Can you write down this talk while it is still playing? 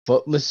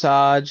foot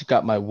massage,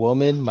 got my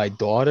woman, my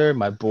daughter,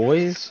 my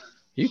boys.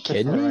 You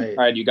kidding All me? right.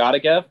 All right, you got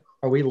it, Gev?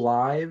 Are we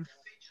live?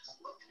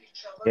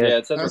 Yeah,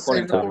 it says I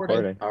recording said time.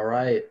 recording. All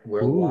right,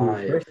 we're Ooh,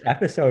 live. first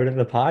episode of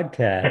the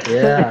podcast.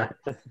 Yeah.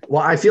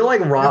 Well, I feel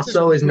like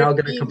Rosso is now going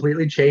to 15.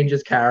 completely change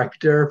his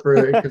character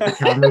because the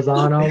camera's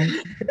on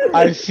him.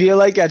 I feel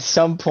like at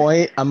some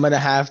point I'm gonna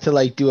have to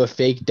like do a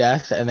fake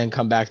death and then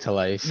come back to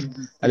life.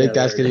 I think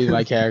that's there gonna it be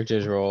my is.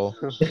 character's role.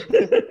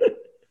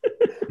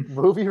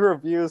 Movie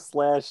review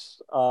slash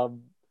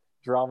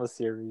drama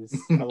series.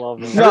 I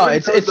love it. No, Everybody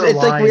it's knows it's their it's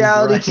like lines,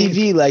 reality right?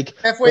 TV. Like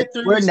Halfway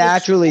through, we're you switch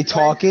naturally to-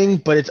 talking,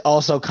 but it's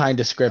also kind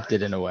of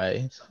scripted in a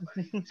way.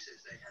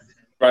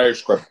 Very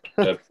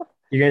scripted.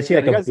 You're gonna see Yeah,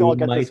 like you a guys all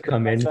boom get this mic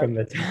come in script from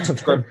the top.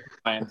 Script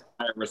my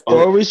entire response.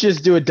 Or we should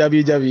just do a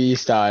WWE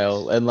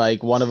style, and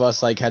like one of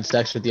us like had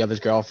sex with the other's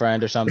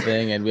girlfriend or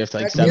something, and we have to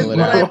like That's settle it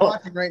what I'm out.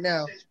 watching right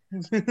now.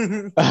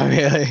 Oh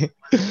really?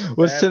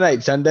 What's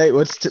tonight? Sunday?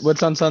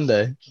 What's on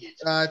Sunday?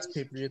 It's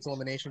pay-per-view. It's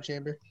Elimination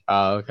Chamber.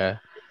 Oh okay.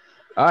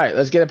 All right,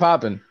 let's get it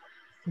popping.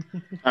 All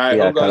right,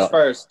 Yeah, who goes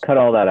first? Cut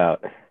all that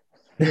out.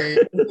 Yeah,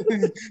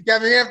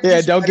 Gavin, you have to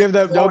Yeah, do don't give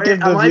them. some Don't give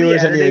the Am I the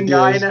viewers any editing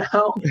guy ideas.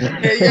 now?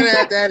 editing. Yeah, you're gonna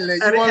have to edit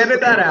it. Edit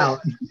that out.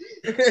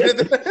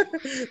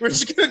 We're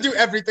just gonna do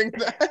everything.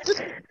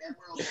 That.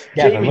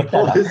 Yeah, Jamie, look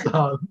pull that up. this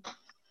up.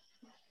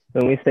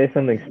 When we say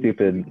something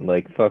stupid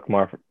like "fuck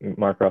Mark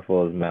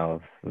Ruffalo's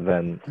mouth,"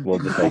 then we'll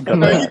just like cut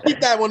No, that you out. keep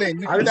that one in.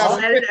 You keep that I'll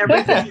one edit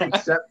everything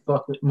except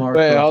fuck Mark.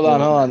 Wait, hold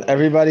on. Ruffalo.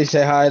 Everybody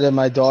say hi to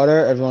my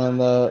daughter. Everyone in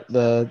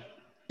the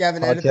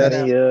Gavin, edit that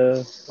out.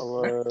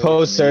 Any,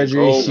 post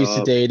surgery. Grow She's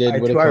up. sedated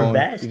with To a our cone.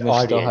 vast Even though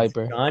she's still audience,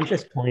 hyper. John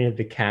just pointed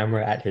the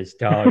camera at his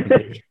dog.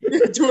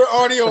 To our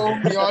audio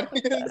only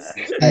audience.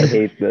 I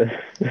hate this.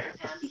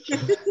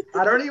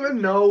 I don't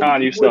even know Con,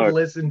 who you would start.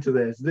 listen to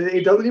this.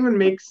 It doesn't even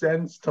make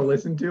sense to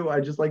listen to.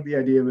 I just like the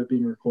idea of it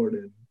being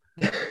recorded.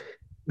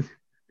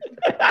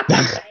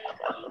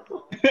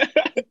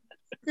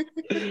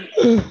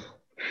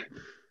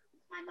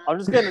 I'm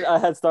just getting a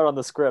head start on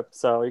the script,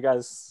 so you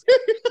guys.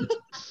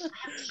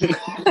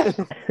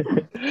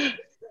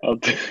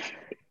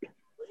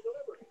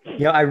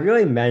 I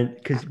really meant,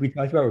 because we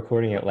talked about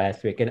recording it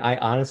last week, and I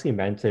honestly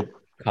meant to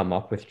come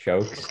up with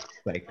jokes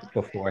like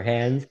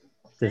beforehand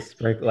to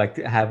sprinkle, like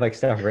to have like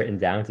stuff written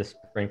down to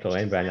sprinkle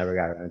in, but I never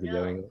got around to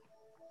doing it.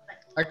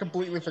 I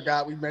completely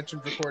forgot we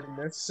mentioned recording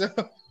this. So.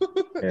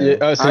 Yeah,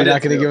 oh, so I you're did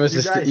not gonna too. give us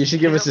You guys, you should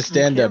give us a can't-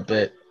 stand-up you can't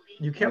bit.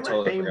 You can't I let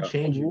totally fame forgot.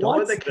 change you. Don't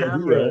let the What's the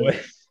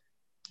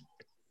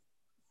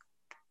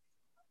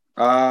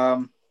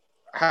camera.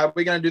 How are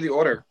we gonna do the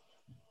order?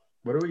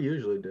 What do we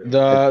usually do?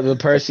 The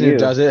person who you.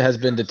 does it has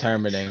been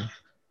determining.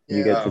 You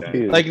Yeah. get to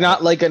choose. Like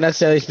not like a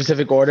necessarily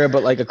specific order,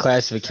 but like a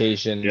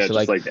classification. Yeah, so just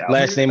like like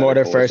last name alphabetical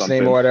order, or first name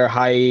something. order,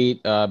 height,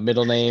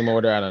 middle name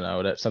order. I don't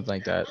know, something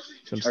like that.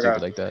 Some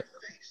stupid like that.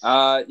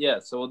 Yeah.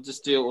 So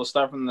we'll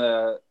start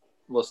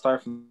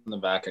from the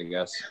back, I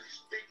guess.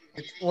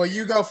 Well,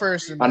 you go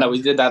first. And I know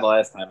we did that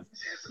last time.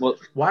 Well,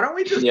 Why don't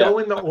we just Yeah. go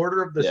in the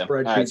order of the yeah. All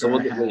spreadsheet? right. So that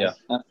we'll I have? yeah.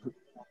 go in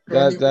the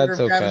order That's of Gavin's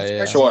okay,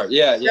 yeah. spreadsheet. Sure.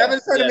 Yeah.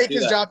 Gavin's trying to make do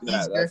his that, job do that.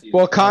 easier. That's easy.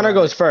 Well, Connor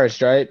goes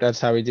first, right? That's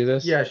how we do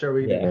this. Yeah, sure.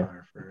 We Yeah. do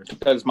Connor first.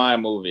 Because my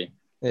movie.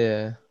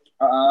 Yeah.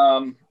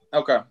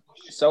 Okay.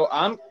 So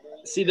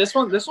this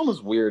one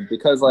was weird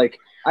because like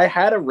I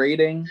had a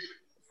rating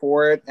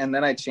for it and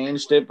then I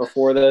changed it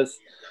before this.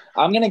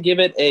 I'm gonna give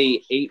it a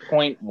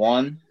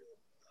 8.1.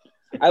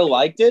 I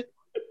liked it.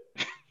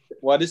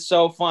 What is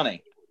so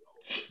funny?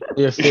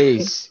 Your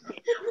face.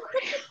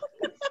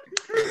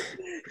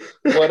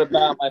 What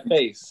about my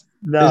face?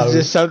 No, It's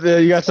just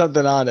something. You got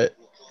something on it.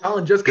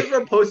 Colin, just because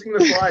we're posting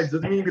the slides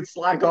doesn't mean you can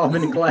slack off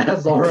in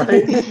class, all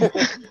right?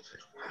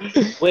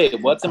 Wait,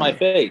 what's in my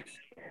face?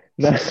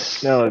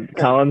 No,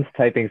 Colin's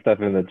typing stuff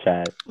in the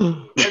chat.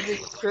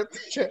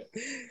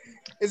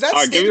 Is that All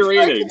right, give stage your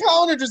direction, rating.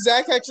 Colin, or does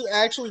Zach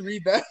actually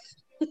read that?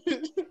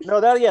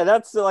 No,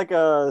 that's like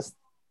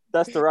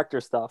that's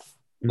director stuff.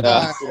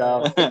 No. You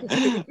know,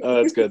 Oh,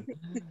 that's good.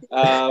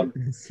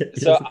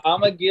 So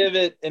I'm gonna give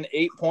it an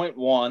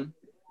 8.1,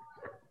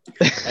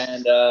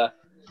 and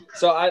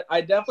so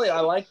I definitely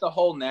like the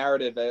whole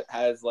narrative that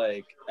has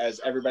like as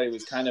everybody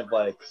was kind of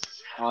like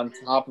on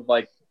top of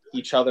like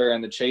each other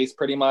in the chase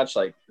pretty much.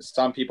 Like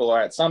some people are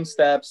at some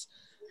steps,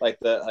 like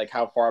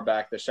how far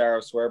back the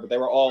sheriffs were, but they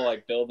were all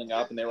like building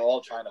up and they were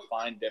all trying to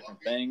find different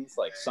things.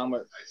 Like some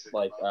were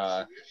like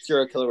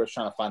serial killer was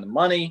trying to find the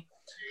money.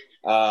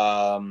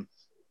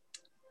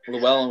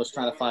 Llewellyn was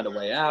trying to find a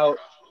way out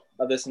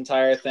of this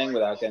entire thing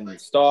without getting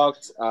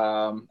stalked.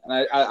 And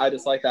I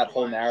just like that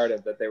whole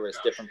narrative that there was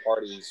different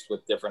parties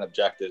with different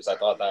objectives. I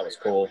thought that was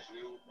cool.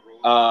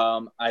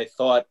 I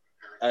thought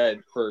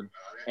for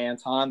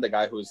Anton, the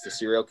guy who was the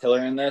serial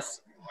killer in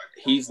this,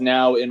 he's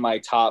now in my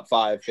top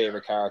 5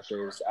 favorite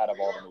characters out of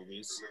all the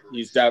movies.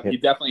 He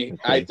definitely,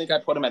 I think I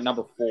put him at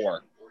number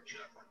 4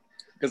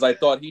 because I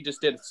thought he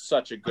just did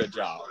such a good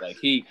job. Like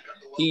he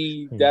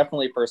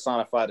definitely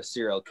personified a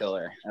serial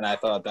killer, and I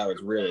thought that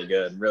was really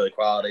good, really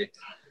quality.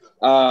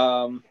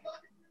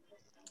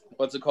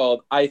 What's it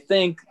called? I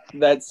think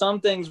that some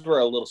things were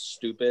a little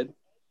stupid,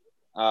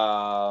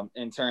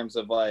 in terms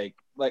of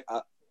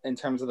in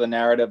terms of the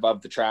narrative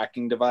of the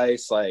tracking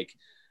device. Like,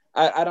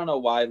 I don't know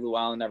why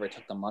Llewellyn never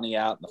took the money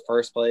out in the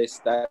first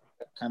place. That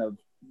kind of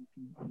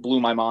blew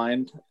my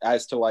mind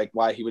as to like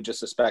why he would just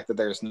suspect that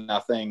there's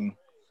nothing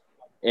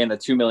in the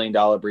 $2 million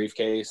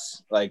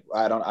briefcase. Like,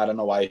 I don't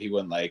know why he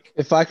wouldn't like.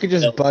 If I could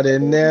just butt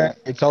in there,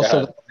 it's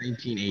also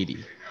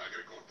 1980.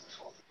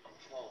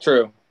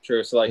 True.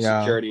 So like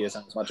Yeah. security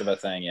isn't as much of a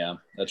thing. Yeah,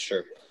 that's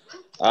true.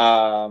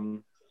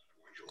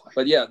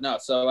 But yeah, no.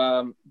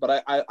 So,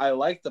 but I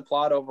liked the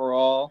plot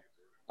overall.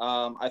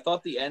 I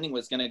thought the ending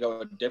was going to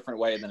go a different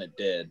way than it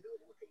did.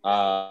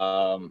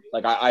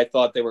 Like I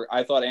thought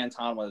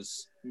Anton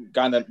was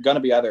gonna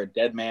be either a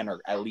dead man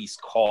or at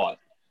least caught.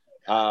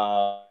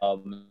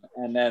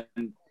 And then,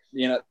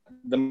 you know,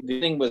 the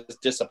ending was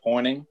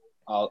disappointing.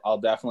 I'll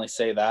definitely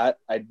say that.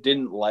 I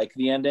didn't like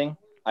the ending.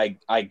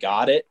 I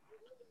got it,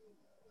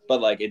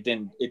 but like it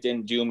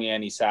didn't do me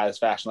any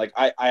satisfaction. Like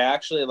I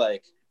actually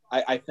like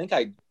I think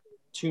I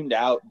tuned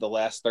out the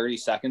last 30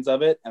 seconds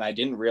of it, and I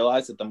didn't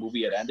realize that the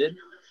movie had ended.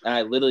 And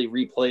I literally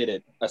replayed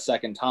it a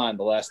second time,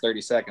 the last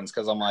 30 seconds,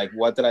 because I'm like,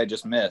 what did I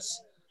just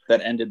miss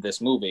that ended this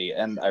movie?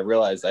 And I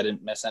realized I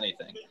didn't miss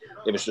anything.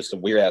 It was just a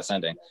weird ass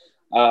ending.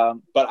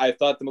 But I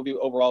thought the movie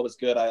overall was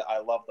good. I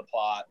loved the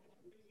plot.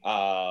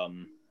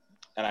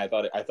 And I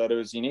thought it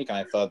was unique, and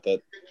I thought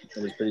that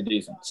it was pretty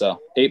decent. So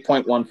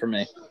 8.1 for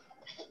me.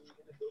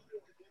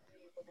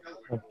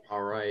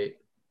 All right.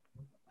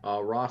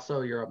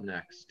 Rosso, you're up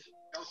next.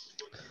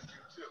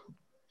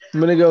 I'm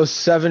gonna go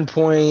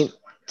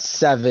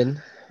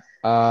 7.7.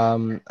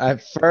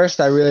 At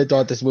first, I really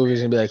thought this movie was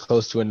gonna be like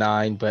close to a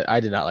 9, but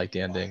I did not like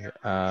the ending.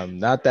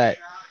 Not that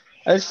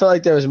I just felt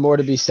like there was more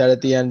to be said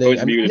at the ending.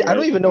 I mean, I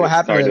don't even know what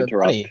happened Sorry to to the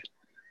interrupt. money.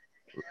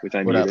 Was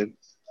I What up? muted?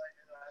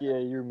 Yeah,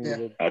 you're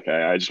muted.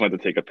 Okay, I just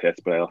wanted to take a piss,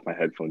 but I left my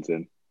headphones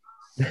in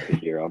to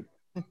hear them.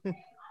 You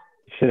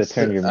should have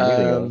turned your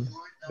muting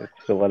off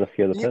to let us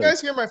hear the Can you piss.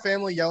 guys hear my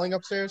family yelling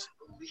upstairs?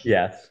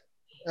 Yes.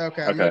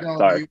 Okay, I'm Okay, gonna go on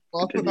sorry. mute.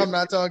 Well, Continue. I'm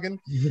not talking.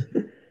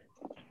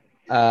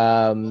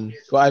 Well,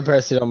 I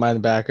personally don't mind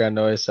the background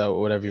noise, so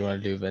whatever you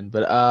want to do, Vin.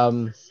 But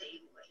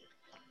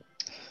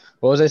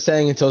what was I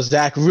saying until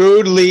Zach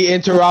rudely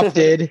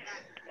interrupted?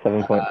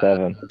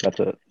 7.7. That's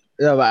it.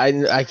 No, but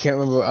I can't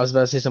remember. I was about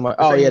to say something.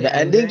 Oh yeah, the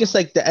ending just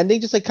like kind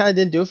of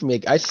didn't do it for me.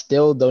 Like, I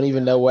still don't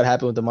even know what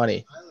happened with the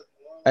money.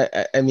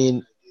 I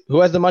mean,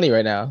 who has the money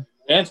right now?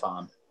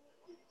 Anton.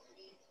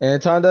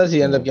 Anton does.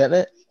 He ended up getting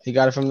it. He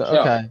got it from the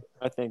Yeah. okay.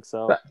 I think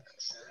so.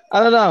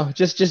 I don't know.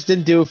 Just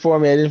didn't do it for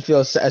me. I didn't feel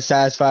as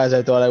satisfied as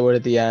I thought I would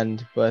at the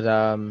end. But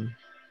I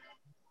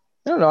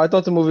don't know. I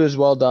thought the movie was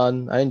well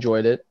done. I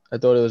enjoyed it. I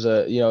thought it was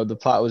the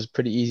plot was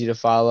pretty easy to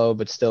follow,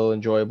 but still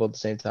enjoyable at the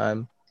same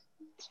time.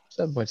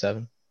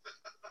 7.7.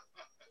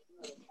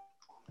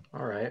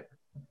 All right.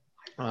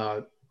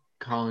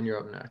 Colin, you're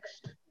up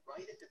next.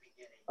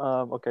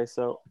 Okay,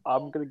 so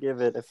I'm gonna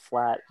give it a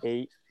flat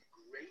 8.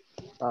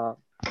 Now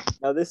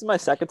this is my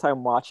second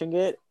time watching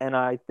it, and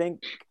I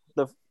think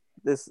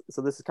this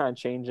is kind of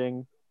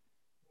changing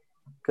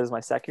because my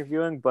second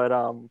viewing. But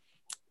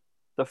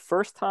the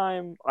first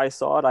time I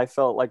saw it, I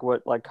felt like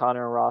what like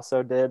Connor and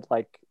Rosso did.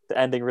 Like the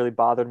ending really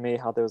bothered me.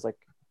 How there was like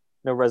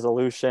no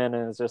resolution,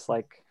 and it's just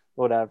like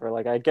whatever.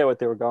 Like I get what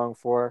they were going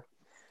for,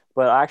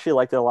 but I actually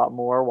liked it a lot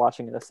more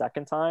watching it a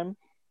second time.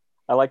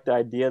 I liked the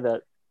idea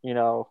that, you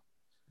know,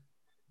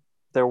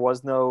 the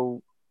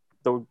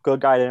good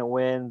guy didn't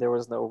win. There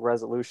was no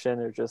resolution.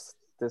 There's just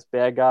this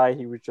bad guy.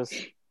 He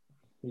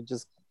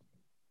just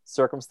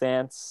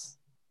circumstance.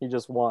 He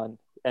just won.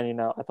 And, you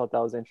know, I thought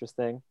that was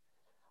interesting.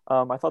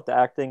 I thought the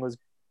acting was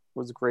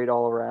great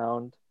all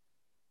around.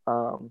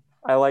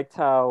 I liked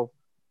how,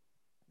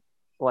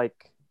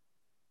 like,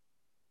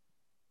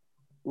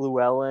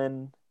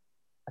 Llewellyn,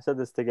 I said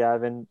this to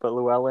Gavin, but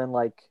Llewellyn,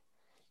 like,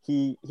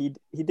 he didn't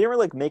really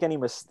like make any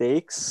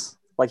mistakes.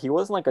 Like, he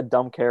wasn't like a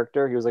dumb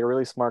character. He was like a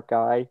really smart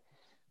guy.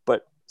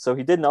 But so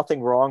he did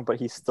nothing wrong, but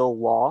he still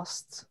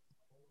lost.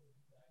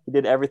 He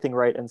did everything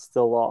right and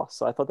still lost.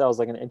 So I thought that was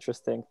like an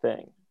interesting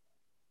thing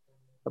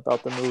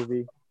about the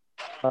movie.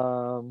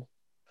 Yeah.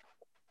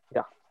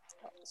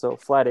 So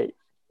flat 8.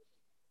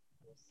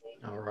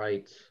 All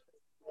right.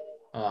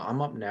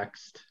 I'm up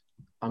next.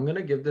 I'm going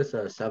to give this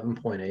a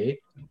 7.8.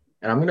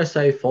 And I'm going to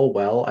say full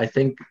well. I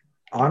think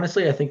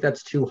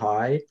that's too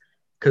high.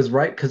 Because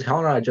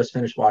Colin and I just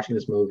finished watching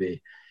this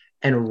movie.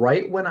 And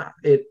right when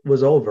it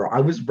was over, I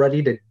was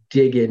ready to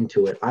dig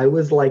into it. I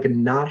was like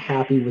not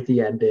happy with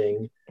the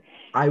ending.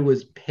 I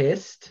was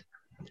pissed.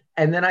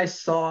 And then I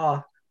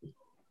saw,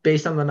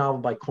 based on the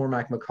novel by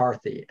Cormac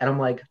McCarthy, and I'm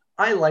like,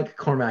 I like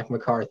Cormac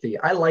McCarthy.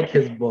 I like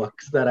his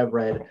books that I've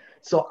read.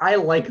 So I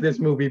like this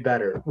movie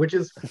better, which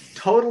is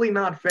totally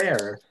not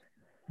fair,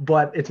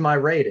 but it's my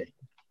rating.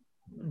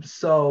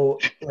 So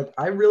like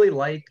I really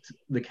liked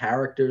the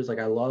characters. Like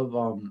I love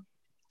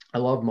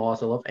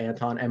Moss, I love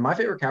Anton, and my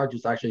favorite character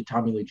is actually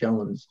Tommy Lee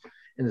Jones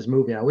in this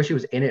movie. And I wish he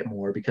was in it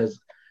more because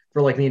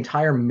for like the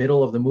entire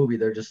middle of the movie,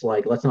 they're just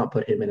like, let's not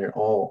put him in at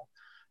all.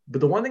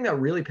 But the one thing that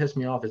really pissed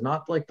me off is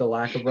not like the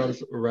lack of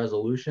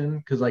resolution,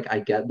 because like I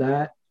get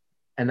that,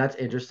 and that's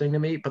interesting to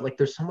me. But like,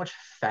 there's so much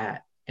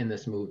fat in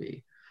this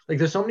movie. Like,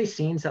 there's so many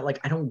scenes that like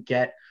I don't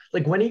get.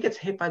 Like when he gets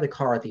hit by the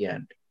car at the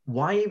end,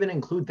 why even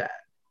include that?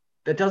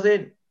 That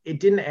doesn't. It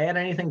didn't add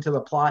anything to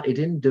the plot. It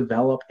didn't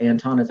develop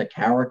Anton as a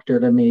character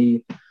to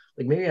me.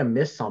 Like maybe I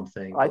missed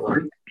something. But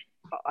like,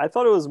 I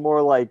thought it was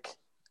more like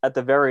at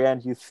the very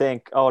end, you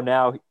think, oh,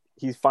 now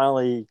he's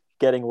finally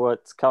getting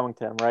what's coming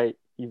to him, right?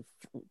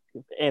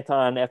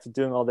 Anton, after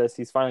doing all this,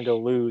 he's finally going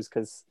to lose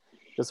because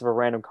just of a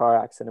random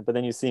car accident. But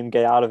then you see him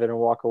get out of it and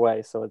walk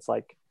away. So it's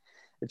like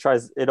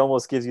it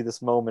almost gives you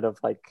this moment of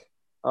like,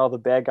 oh, the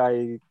bad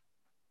guy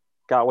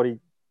got what he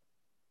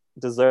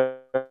deserved,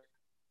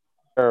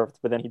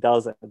 but then he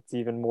doesn't. It's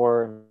even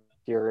more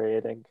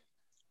infuriating.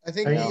 I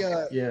think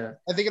yeah.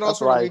 I think it That's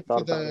also what I relates to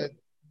thought about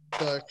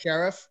the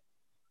sheriff,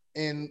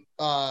 and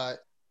I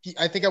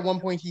think at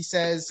one point he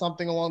says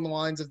something along the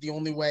lines of the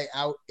only way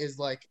out is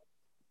like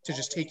to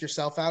just take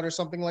yourself out or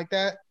something like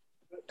that,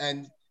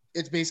 and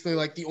it's basically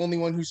like the only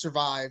one who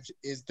survived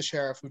is the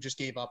sheriff who just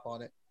gave up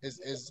on it.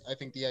 Is I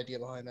think the idea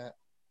behind that.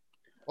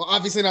 Well,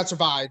 obviously not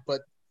survived,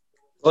 but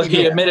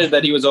he admitted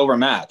that he was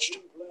overmatched.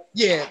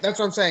 yeah, that's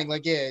what I'm saying.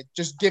 Like, yeah,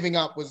 just giving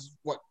up was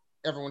what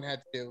everyone had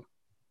to do.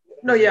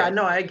 No, yeah,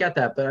 no, I get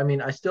that, but I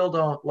mean, I still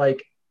don't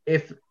like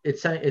if it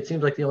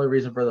seems like the only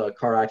reason for the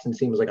car accident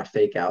scene was like a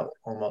fake out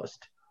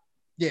almost.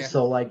 Yeah.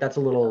 So like that's a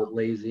little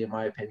lazy in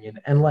my opinion,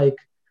 and like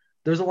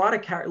there's a lot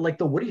of like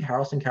the Woody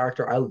Harrelson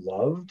character I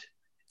loved,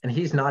 and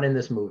he's not in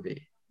this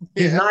movie.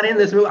 He's not in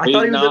this movie. I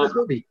thought he was in this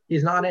movie.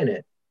 He's not in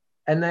it.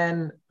 And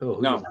then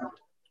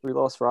we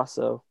lost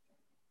Rosso.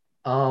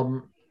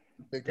 Damn.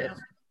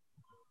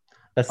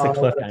 That's the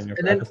cliffhanger.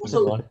 And then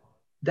also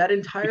that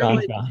entire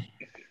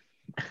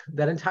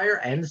that entire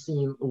end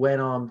scene when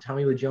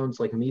Tommy Lee Jones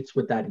like meets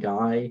with that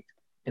guy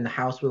in the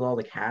house with all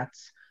the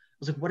cats. I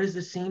was like, what is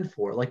this scene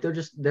for? Like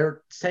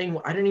they're saying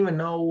I didn't even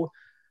know.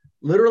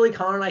 Literally,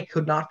 Connor and I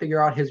could not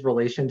figure out his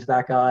relation to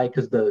that guy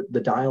because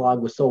the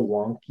dialogue was so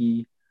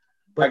wonky.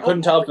 But I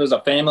couldn't tell if it was a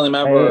family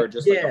member or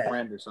just like a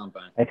friend or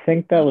something. I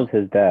think that was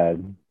his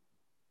dad.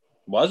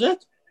 Was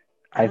it?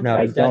 I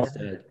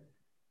don't.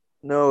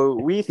 No,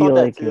 we thought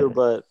that too,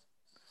 but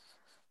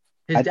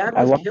his dad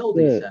was killed.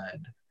 He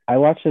said. I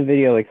watched a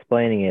video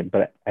explaining it,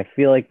 but I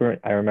feel like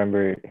I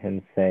remember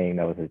him saying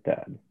that was his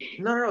dad.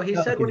 No. He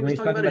said when he was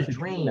talking about his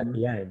dream at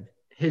the end,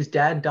 his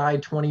dad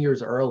died 20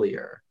 years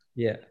earlier.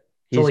 Yeah.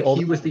 So like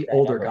he was the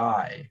older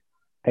guy.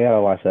 I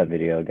gotta watch that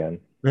video again.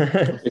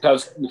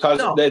 because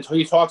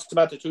he talks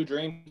about the two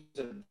dreams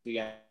at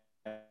the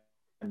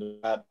end.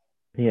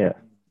 Yeah.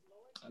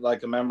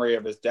 Like a memory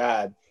of his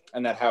dad,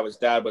 and that how his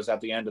dad was at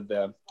the end of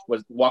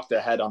walked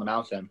ahead on the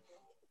mountain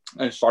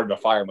and started a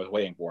fire and was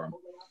waiting for him.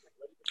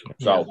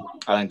 So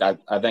I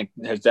think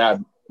his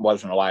dad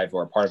wasn't alive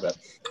or a part of it.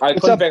 I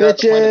couldn't figure out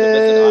the point of the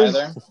visit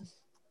either.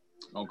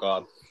 Oh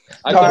God.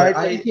 I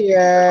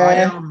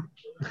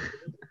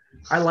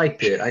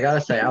liked it. I gotta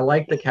say, I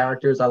liked the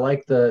characters. I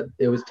liked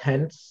it was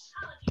tense,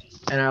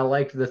 and I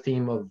liked the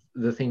themes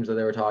that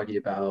they were talking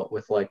about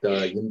with like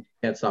you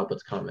can't stop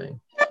what's coming.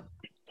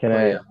 Can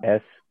I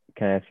ask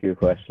you a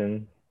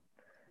question?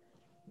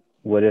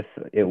 What if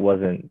it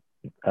wasn't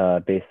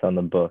based on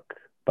the book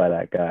by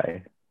that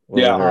guy? I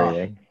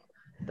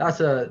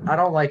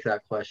don't like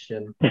that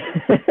question.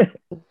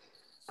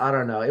 I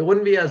don't know. It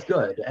wouldn't be as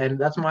good, and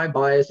that's my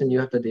bias, and you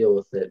have to deal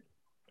with it.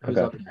 Who's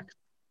up next?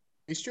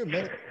 It's true,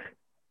 man.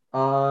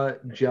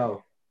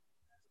 Joe.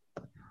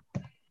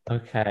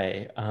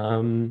 Okay.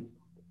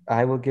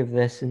 I will give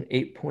this an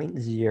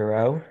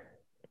 8.0.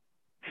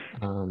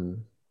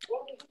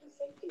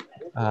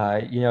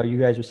 You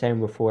guys were saying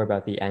before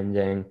about the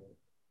ending,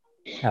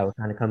 how it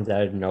kind of comes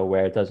out of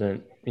nowhere. It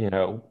doesn't,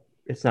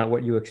 it's not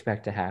what you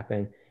expect to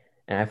happen.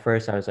 And at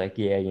first I was like,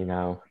 yeah,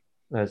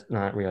 that's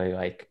not really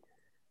like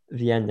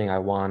the ending I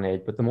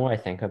wanted. But the more I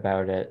think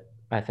about it,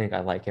 I think I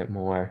like it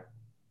more.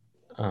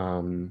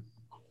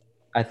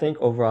 I think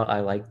overall I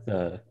like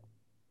the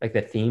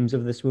themes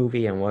of this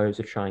movie and what it was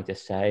trying to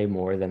say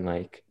more than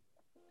like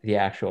the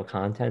actual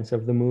contents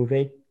of the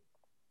movie.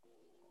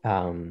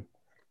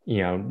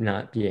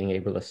 Not being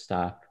able to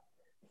stop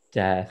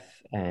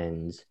death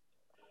and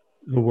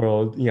the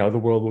world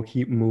will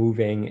keep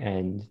moving,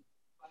 and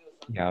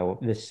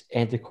this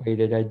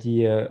antiquated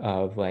idea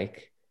of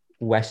like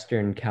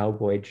Western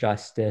cowboy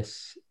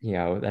justice,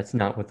 that's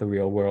not what the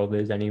real world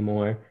is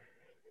anymore,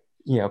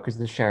 because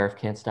the sheriff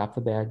can't stop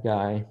the bad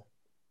guy.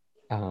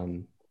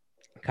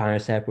 Connor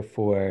said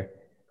before,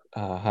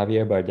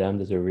 Javier Bardem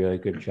does a really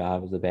good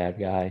job as the bad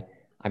guy.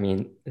 I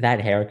mean, that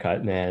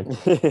haircut, man.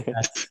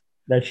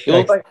 That he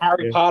looks like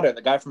Harry Potter,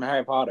 the guy from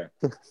Harry Potter.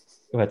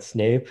 What,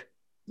 Snape?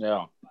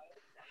 Yeah.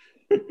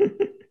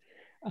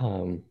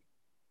 I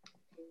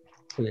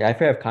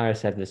forget if Connor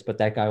said this, but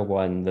that guy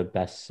won the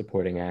Best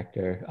Supporting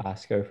Actor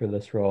Oscar for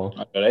this role.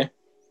 Oh, really?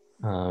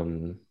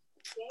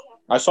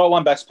 I saw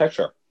one Best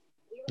Picture.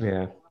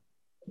 Yeah.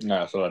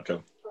 Yeah, I saw that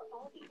too.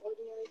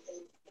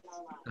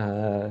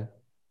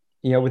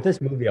 with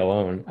this movie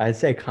alone, I'd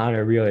say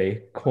Connor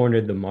really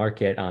cornered the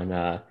market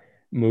on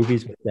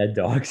movies with dead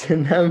dogs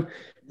in them.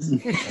 He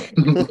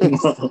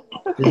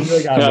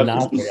really got a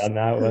monopoly on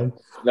that one.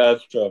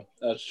 That's true.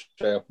 That's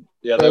true.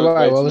 Yeah, Wait, there was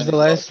why? way What too was the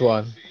many last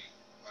one?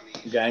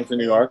 Gangs in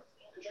New York.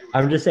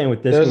 I'm just saying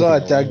with this There was a movie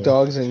lot of dead alone.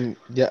 dogs and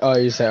yeah. Oh,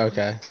 you say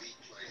okay.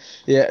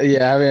 Yeah,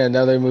 having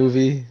another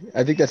movie.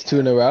 I think that's 2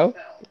 in a row.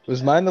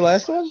 Was mine the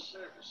last one?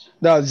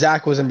 No,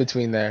 Zach was in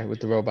between there with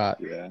the robot.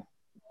 Yeah.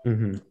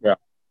 Mm-hmm. Yeah.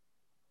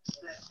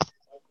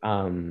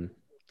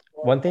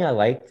 One thing I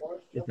liked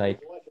is like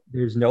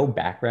there's no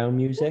background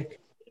music.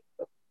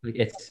 Like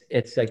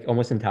it's like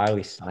almost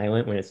entirely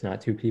silent when it's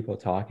not two people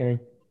talking.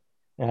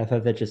 And I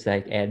thought that just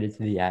like added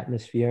to the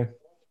atmosphere,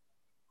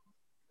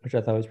 which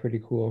I thought was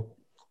pretty cool.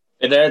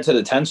 It added to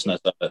the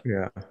tenseness of it.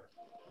 Yeah.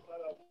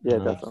 Yeah,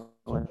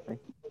 definitely.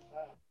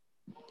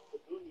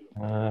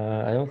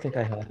 I don't think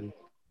I have.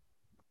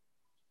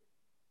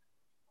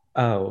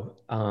 Oh,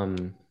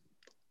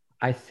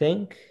 I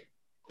think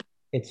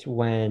it's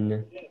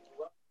when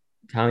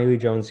Tommy Lee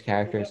Jones'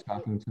 character is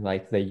talking to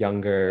like the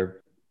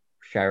younger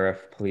sheriff,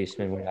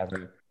 policeman,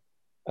 whatever,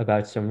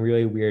 about some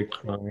really weird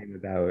crime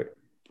about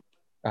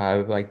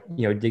like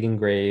digging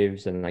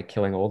graves and like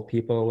killing old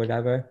people or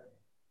whatever.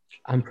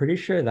 I'm pretty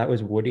sure that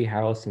was Woody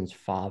Harrelson's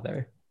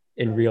father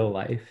in real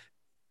life,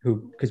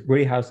 because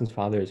Woody Harrelson's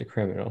father is a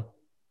criminal.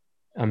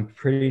 I'm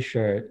pretty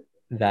sure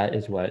that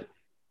is what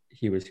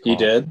he was called.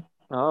 He did?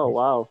 Oh,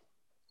 wow.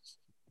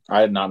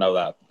 I did not know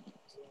that.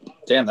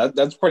 Damn,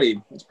 that's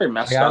pretty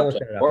messed I gotta up.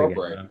 look that up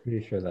again. I'm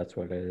pretty sure that's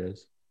what it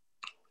is.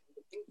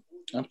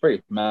 That's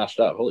pretty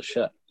mashed up. Holy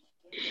shit.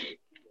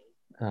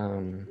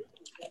 But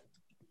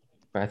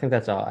I think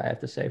that's all I have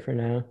to say for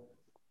now.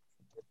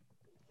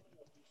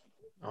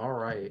 All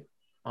right.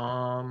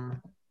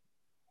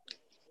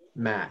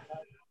 Matt.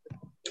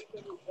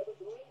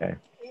 Okay.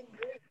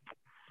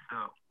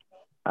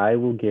 I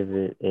will give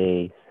it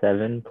a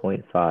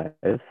 7.5.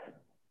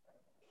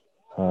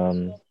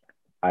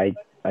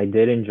 I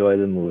did enjoy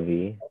the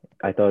movie.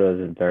 I thought it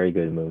was a very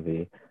good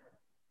movie.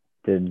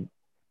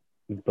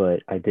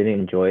 But I didn't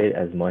enjoy it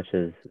as much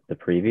as the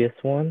previous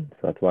one,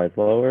 so that's why it's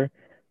lower.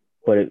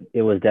 But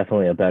it was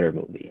definitely a better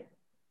movie.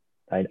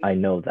 I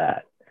know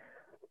that.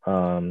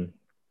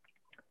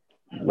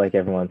 Like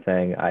everyone's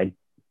saying, I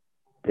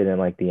didn't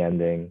like the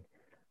ending.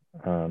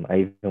 I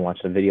even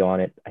watched a video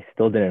on it. I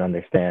still didn't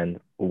understand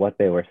what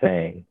they were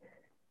saying,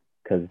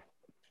 because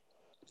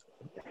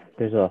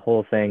there's a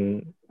whole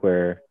thing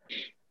where,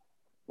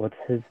 what's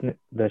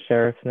the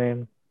sheriff's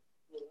name?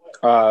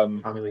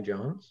 Tommy Lee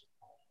Jones.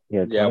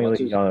 Yeah, Tommy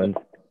Lee Jones.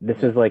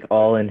 This is like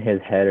all in his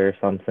head or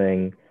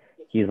something.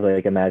 He's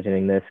like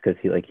imagining this because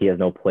he has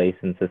no place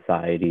in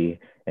society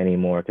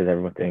anymore, because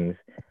everyone thinks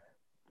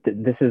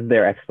this is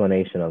their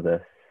explanation of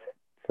this.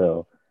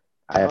 So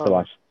I have to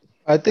watch.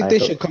 I think they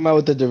should come out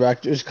with the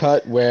director's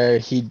cut where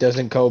he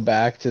doesn't go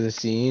back to the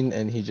scene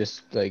and he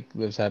just like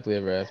lives happily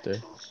ever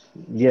after.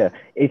 Yeah,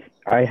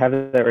 I have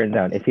that written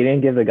down. If he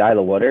didn't give the guy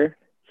the water,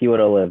 he would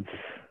have lived.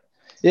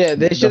 Yeah,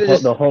 they should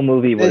have the whole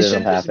movie wouldn't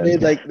have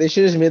happened. They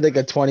should have made like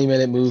a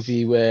 20-minute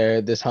movie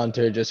where this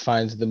hunter just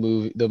finds the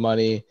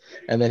money,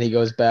 and then he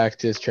goes back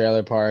to his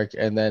trailer park,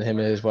 and then him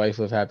and his wife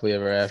live happily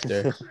ever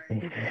after.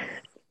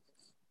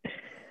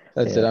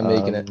 That's it. I'm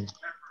making it.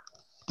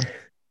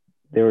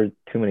 There were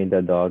too many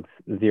dead dogs.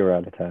 0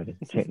 out of 10.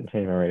 Change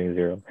my rating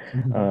 0.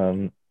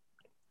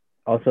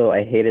 Also,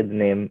 I hated the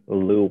name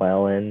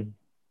Llewellyn.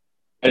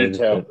 I did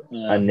too.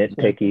 A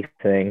nitpicky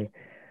thing.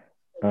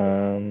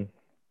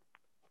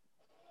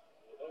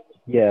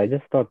 Yeah, I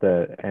just thought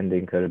the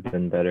ending could have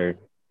been better.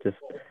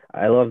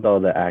 I loved all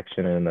the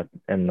action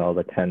and all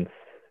the tense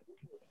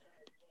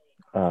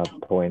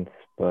points,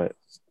 but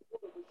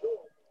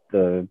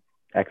the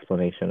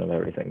explanation of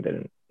everything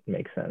didn't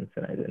make sense,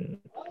 and I didn't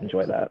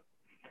enjoy that.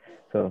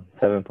 So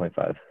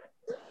 7.5.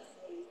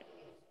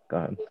 Go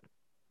ahead.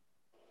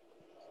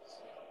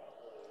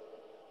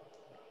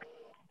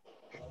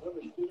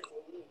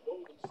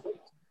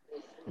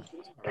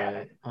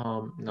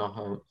 All right.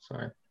 No,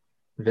 sorry.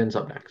 Vin's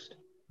up next.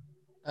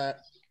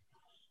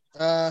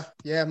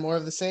 Yeah, more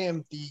of the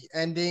same. The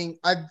ending,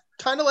 I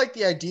kind of like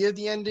the idea of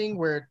the ending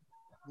where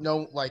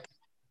no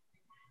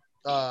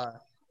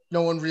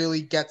one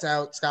really gets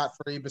out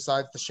scot-free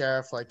besides the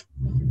sheriff, like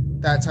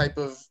that type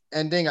of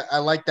ending. I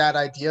like that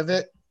idea of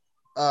it.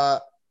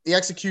 The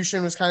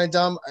execution was kind of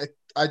dumb.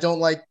 I don't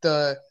like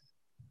I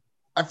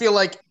feel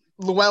like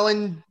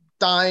Llewellyn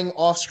dying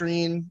off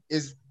screen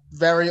is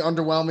very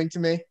underwhelming to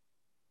me.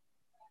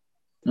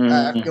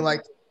 I feel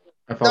like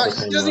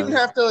he doesn't even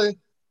have to.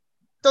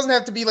 Doesn't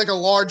have to be like a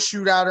large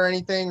shootout or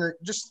anything, or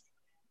just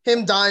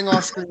him dying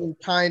off screen.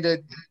 Kind of,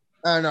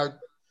 I don't know.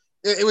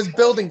 It was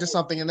building to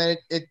something, and then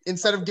it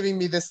instead of giving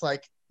me this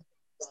like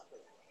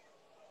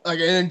an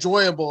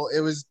enjoyable,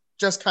 it was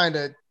just kind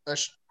of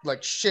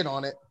like shit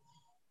on it.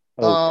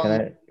 Oh,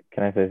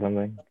 can I say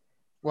something?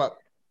 What?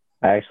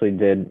 I actually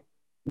did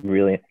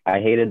I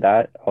hated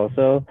that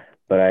also,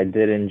 but I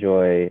did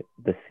enjoy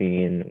the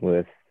scene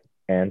with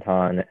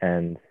Anton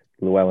and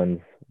Llewellyn's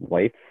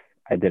wife.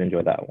 I did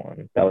enjoy that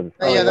one. That was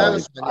Yeah, that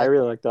was. I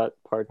really like that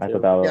part I too.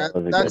 thought that was, Yeah,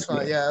 was a that's good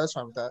fine. scene. Yeah, that's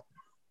fine with that.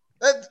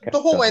 Okay,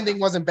 The whole so- ending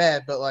wasn't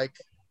bad, but like,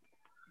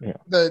 Yeah.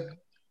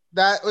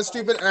 that was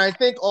stupid. And I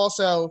think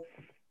also,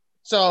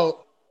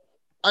 so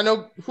I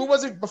know who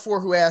was it before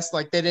who asked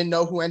like they didn't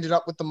know who ended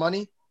up with the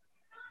money.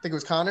 I think it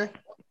was Connor.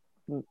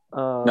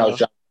 No,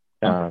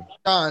 John.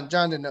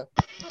 John didn't know.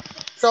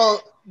 So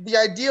the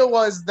idea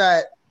was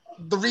that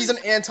the reason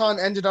Anton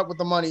ended up with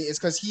the money is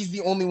because he's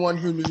the only one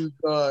who knew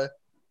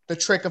the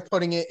trick of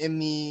putting it in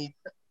the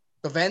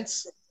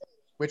vents,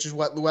 which is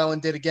what Llewellyn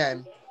did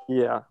again.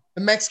 Yeah.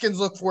 The Mexicans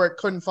looked for it,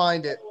 couldn't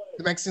find it.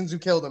 The Mexicans who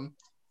killed him,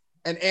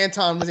 and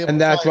Anton was able. And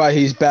to that's find why it.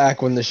 he's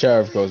back when the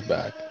sheriff goes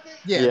back.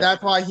 Yeah,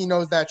 that's why he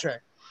knows that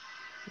trick.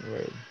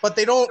 Right. But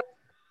they don't.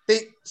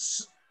 They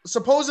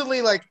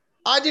supposedly like.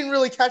 I didn't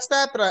really catch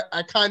that, but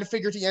I kind of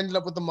figured he ended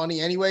up with the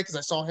money anyway because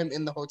I saw him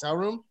in the hotel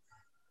room.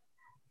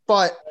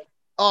 But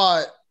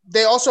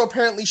they also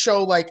apparently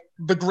show like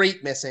the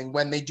grate missing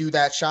when they do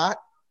that shot.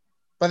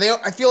 But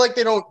I feel like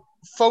they don't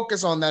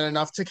focus on that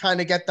enough to kind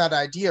of get that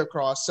idea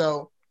across.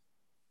 So,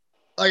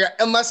 like,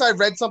 unless I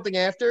read something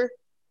after,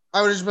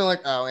 I would have just been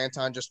like, "Oh,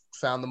 Anton just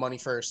found the money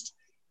first."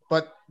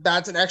 But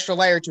that's an extra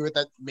layer to it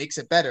that makes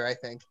it better, I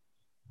think.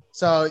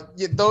 So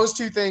those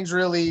two things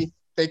really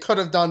they could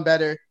have done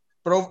better.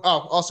 But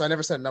also I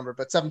never said a number,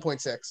 but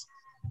 7.6.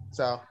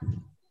 So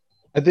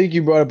I think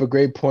you brought up a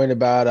great point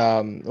about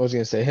what was I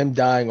gonna say, him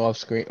dying off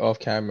screen, off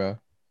camera.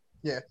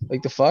 Yeah.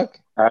 Like the fuck?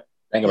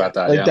 Think about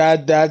that.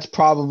 Like that's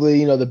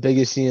probably, the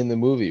biggest scene in the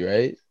movie,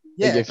 right?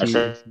 Yeah. Like if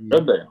Should he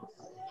be.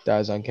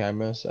 dies on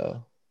camera,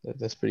 so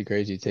that's pretty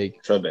crazy to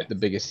take Should be. the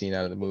biggest scene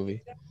out of the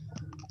movie.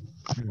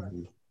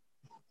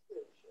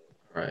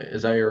 Right.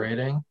 Is that your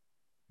rating?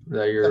 Is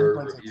that your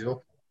 7.6.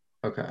 review?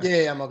 Okay.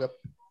 Yeah, I'm all good.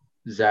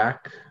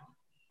 Zach,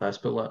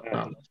 last but not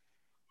I'm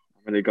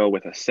going to go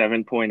with a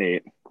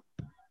 7.8.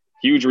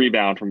 Huge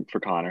rebound for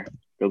Connor.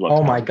 Good luck. Oh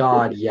Connor. my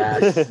God,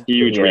 yes.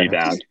 Huge Yeah.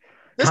 rebound.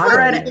 This Connor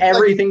might had be, like,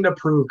 everything to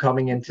prove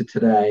coming into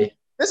today.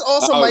 this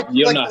also Oh, might be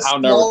you like know the how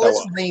nervous I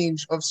smallest was.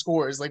 range of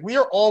scores. Like we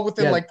are all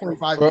within Yeah. like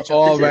 0.5 We're of each other.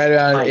 all This is right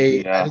around tight.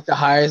 8. Yeah. I think the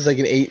highest is like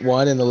an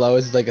 8.1 and the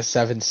lowest is like a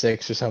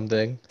 7.6 or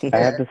something. I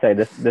have to say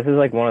this is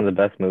like one of the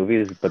best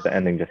movies, but the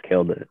ending just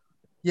killed it.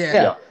 Yeah.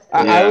 Yeah.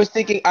 I Yeah. was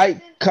thinking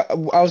I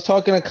was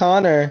talking to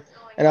Connor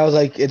and I was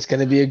like, it's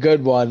gonna be a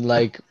good one.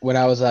 Like when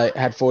I was like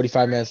had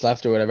 45 minutes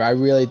left or whatever, I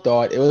really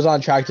thought it was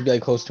on track to be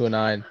like close to a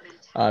 9,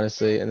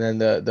 honestly. And then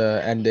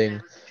the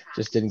ending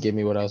just didn't give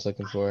me what I was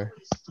looking for.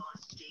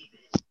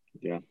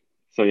 Yeah.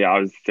 So yeah, I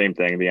was the same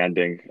thing. The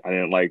ending, I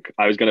didn't like.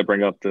 I was gonna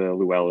bring up the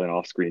Llewellyn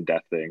off-screen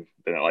death thing.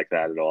 Didn't like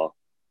that at all.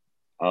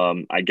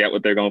 I get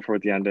what they're going for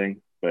with the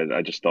ending, but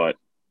I just thought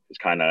it's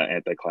kind of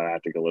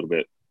anticlimactic, a little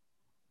bit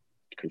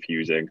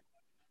confusing.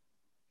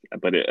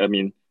 But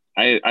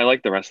I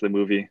like the rest of the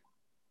movie.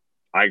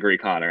 I agree,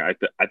 Connor.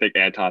 I think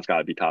Anton's got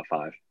to be top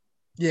 5.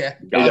 Yeah.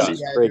 Gotta does. be.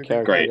 Yeah, I Great do.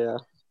 character. Great. Yeah.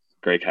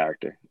 Great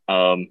character.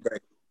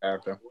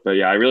 Character. But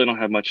yeah, I really don't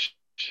have much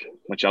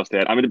else to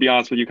add. I'm gonna be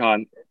honest with you,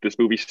 Con. This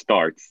movie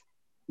starts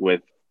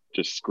with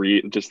just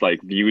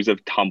like views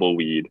of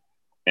tumbleweed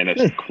and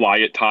a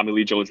quiet Tommy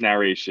Lee Jones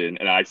narration,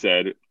 and I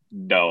said,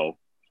 "No,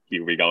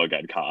 here we go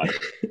again, Con."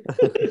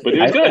 But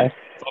it was good.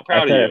 So I'm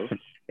proud of you.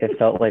 It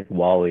felt like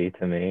Wall-E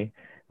to me.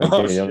 Like,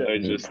 Oh, they don't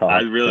shit. just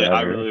I talk really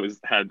forever.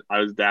 I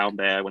was down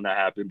bad when that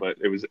happened, but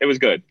it was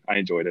good. I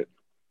enjoyed it.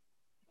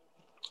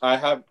 I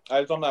have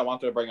something I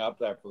wanted to bring up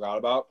that I forgot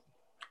about,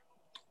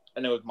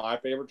 and it was my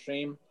favorite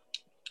scene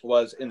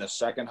was in the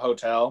second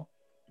hotel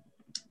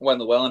when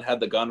Llewellyn had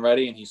the gun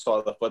ready and he saw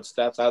the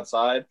footsteps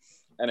outside,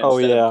 and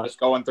instead of just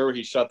going through,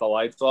 he shut the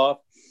lights off.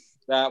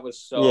 That was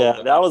so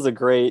good. That was a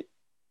great.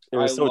 It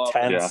was I so love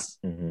tense.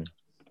 Mm-hmm.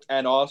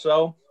 And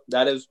also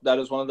that is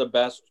one of the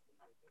best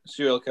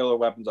serial killer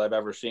weapons I've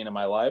ever seen in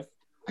my life.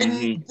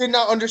 I did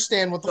not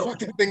understand what the fuck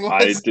that thing was.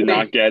 I did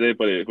not get it,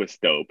 but it was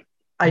dope.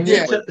 I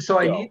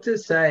need to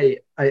say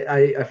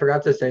I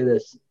forgot to say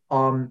this.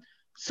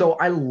 So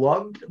I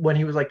loved when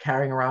he was like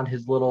carrying around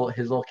his little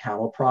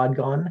cattle prod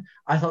gun.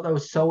 I thought that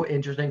was so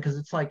interesting because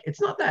it's like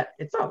it's not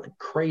like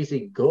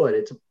crazy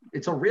good.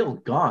 It's a real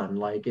gun.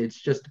 Like he's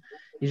just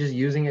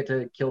using it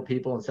to kill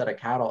people instead of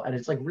cattle, and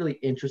it's like really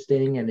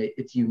interesting and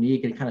it's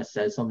unique and it kind of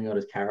says something about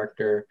his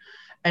character.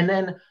 And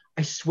then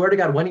I swear to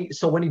God, when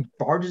he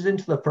barges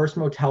into the first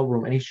motel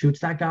room and he shoots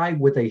that guy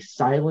with a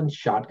silent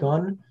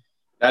shotgun.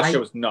 That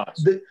shit was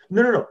nuts.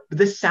 No.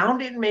 The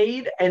sound it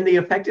made and the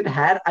effect it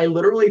had, I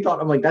literally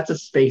thought, I'm like, that's a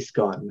space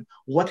gun.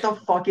 What the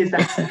fuck is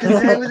that?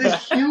 Because it was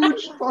this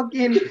huge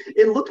fucking,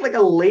 it looked like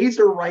a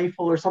laser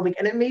rifle or something,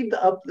 and it made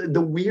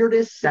the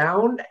weirdest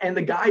sound. And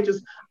the guy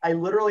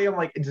I'm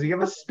like, does he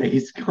have a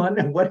space gun?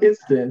 And what is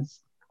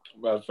this?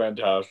 That's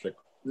fantastic.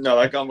 No,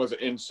 that gun was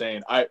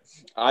insane. I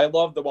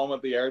love the one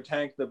with the air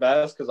tank the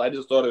best because I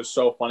just thought it was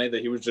so funny that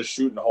he was just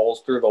shooting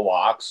holes through the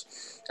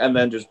locks and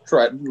then just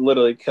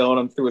literally killing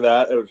him through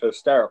that. It was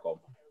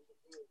hysterical.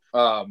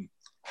 But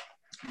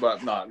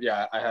no,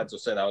 yeah, I had to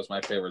say that was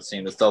my favorite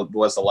scene. Was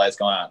the lights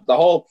going on. The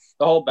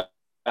whole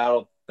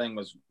battle thing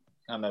was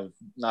kind of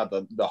not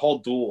the whole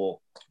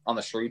duel on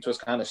the streets was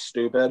kind of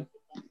stupid.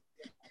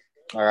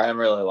 All right, I didn't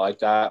really like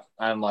that.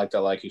 I didn't like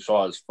that. Like he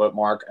saw his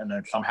footmark, and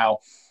then somehow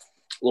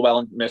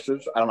Llewellyn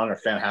misses. I don't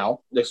understand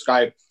how this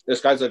guy's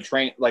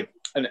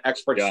an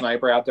expert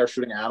sniper out there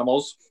shooting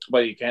animals,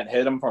 but you can't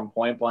hit him from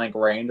point blank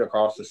range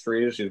across the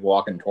street as he's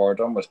walking towards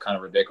them. Was kind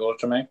of ridiculous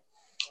to me.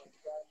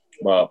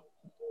 Well,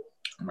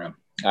 man,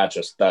 that's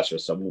just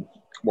some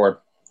word.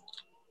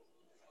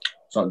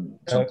 Something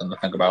to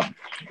think about.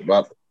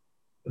 But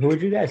Who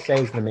would you guys say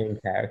is the main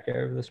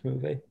character of this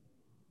movie?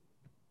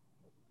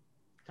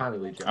 Tommy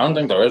Lee Jones. I don't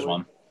think there is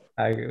one.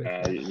 I agree with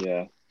that.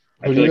 Yeah.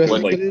 I Who do feel you like,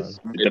 guys like think it is?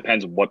 it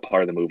depends what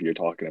part of the movie you're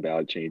talking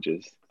about. It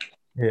changes.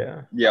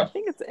 Yeah. Yeah, I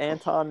think it's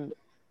Anton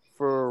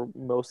for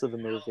most of the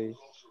movie.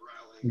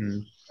 Hmm.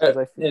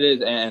 it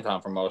is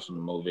Anton for most of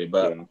the movie,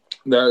 but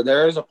Yeah.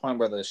 there is a point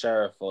where the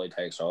sheriff fully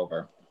takes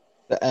over.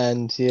 The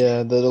end,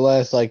 yeah. The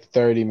last like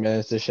 30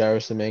 minutes, the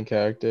sheriff's the main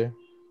character.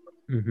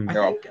 Mhm. I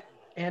think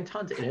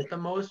Anton's in it the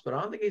most, but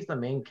I don't think he's the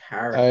main I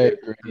character.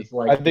 agree. It's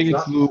like I think it's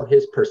it's not Lou. from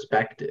his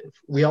perspective.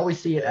 We always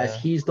see it as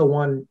Yeah. he's the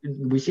one.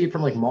 We see it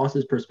from like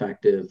Moss's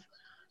perspective,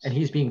 and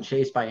he's being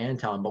chased by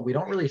Anton, but we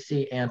don't really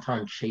see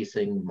Anton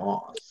chasing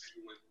Moss.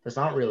 That's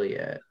not really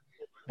it.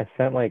 I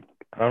sent like,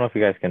 I don't know if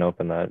you guys can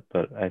open that,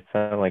 but I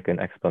sent like an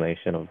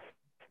explanation of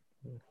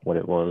what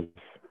it was.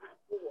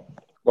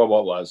 Well,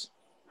 what was?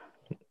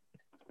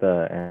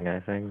 The ending, I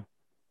think.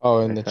 Oh,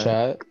 in the Okay.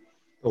 chat.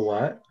 The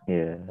what?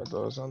 Yeah. I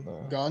thought it was on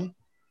there. Gun?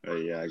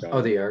 Yeah, I got Oh,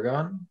 it. the air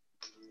gun?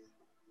 Is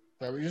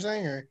that what you're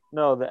saying? Or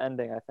No, the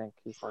ending. I think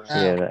he's talking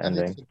about. Yeah, the I think-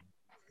 ending.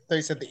 I thought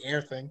you said the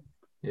air thing.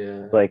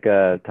 Yeah. Like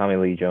Tommy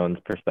Lee Jones'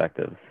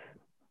 perspective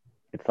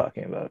it's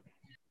talking about.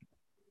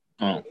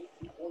 Oh,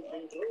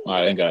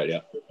 I didn't get it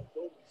yet.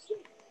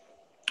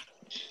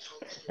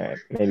 All right,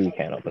 maybe you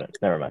can't open it.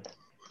 Never mind.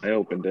 I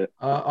opened it.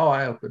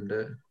 I opened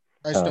it.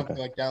 I just Oh, don't okay.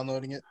 feel like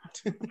downloading it.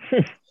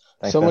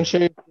 Thanks, Someone man.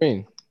 share your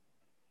screen.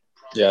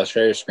 Yeah,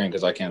 share your screen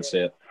because I can't see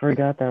it.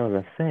 Forgot that was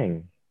a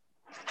thing.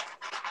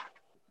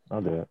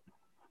 I'll do it.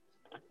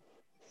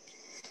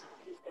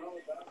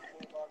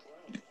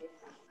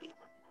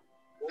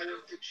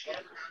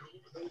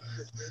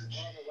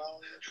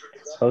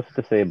 Host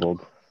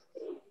disabled.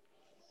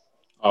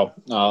 Oh,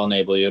 I'll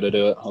enable you to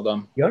do it. Hold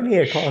on. You don't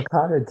need to call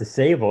Connor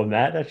disabled,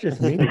 Matt. That's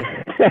just me.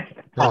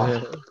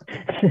 Oh.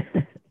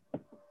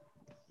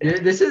 Yeah,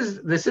 this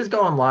is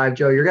going live,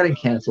 Joe. You're getting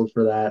canceled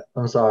for that.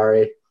 I'm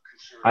sorry.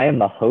 I am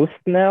the host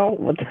now?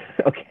 What the...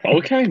 Okay.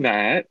 Okay,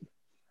 Matt.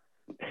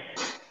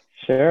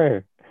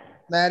 Sure.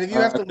 Matt, if you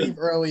have to leave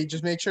early,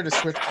 just make sure to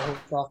switch the host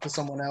off to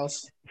someone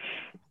else.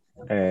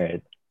 All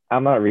right.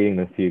 I'm not reading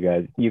this to you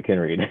guys. You can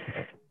read it.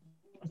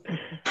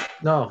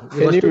 No. Can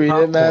let's you do read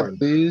it, Matt, popcorn.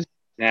 please?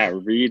 Matt,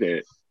 read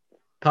it.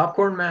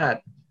 Popcorn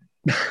Matt.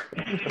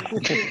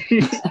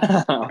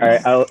 All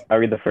right, I'll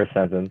read the first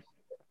sentence.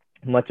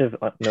 Much of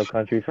No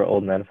Country for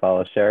Old Men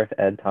follows Sheriff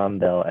Ed Tom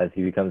Bell as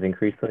he becomes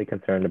increasingly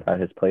concerned about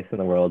his place in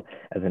the world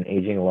as an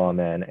aging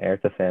lawman, heir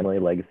to family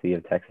legacy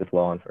of Texas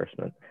law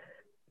enforcement.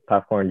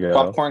 Popcorn Joe.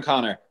 Popcorn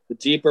Connor. The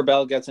deeper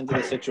Bell gets into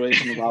the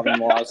situation involving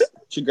Moss,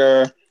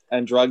 Sugar,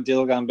 and drug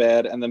deal gone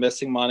bad, and the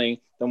missing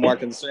money, the more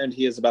concerned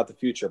he is about the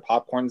future.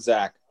 Popcorn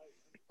Zach.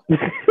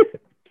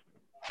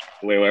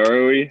 Wait, where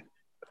are we?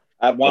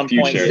 At one The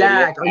point, future.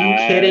 Zach, are you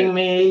kidding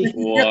me?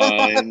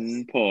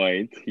 1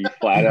 point. He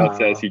flat out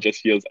says he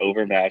just feels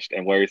overmatched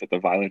and worries that the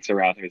violence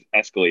around him is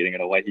escalating in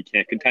a way he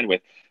can't contend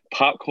with.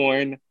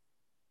 Popcorn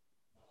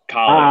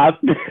Colin.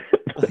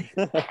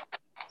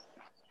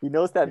 He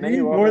knows that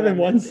many Read more than lawmen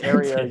one in this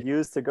area sentence.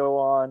 used to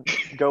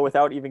go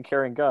without even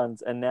carrying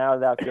guns, and now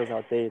that feels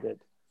outdated.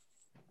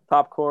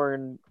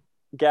 Popcorn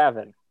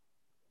Gavin.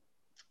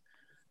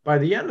 By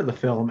the end of the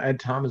film, Ed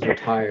Tom is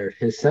retired.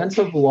 His sense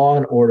of law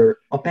and order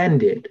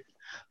upended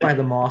by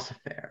the Moss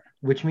affair,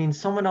 which means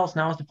someone else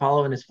now has to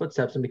follow in his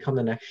footsteps and become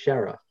the next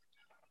sheriff.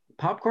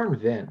 Popcorn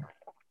Vin.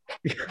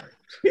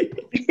 I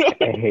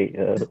hate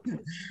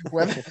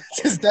Whether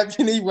it's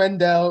Deputy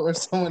Wendell or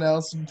someone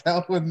else,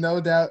 Bell would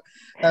no doubt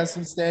have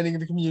some standing in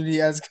the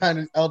community as kind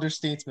of elder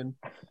statesman.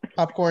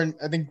 Popcorn,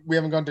 I think we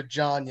haven't gone to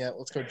John yet.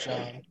 Let's go,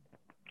 John.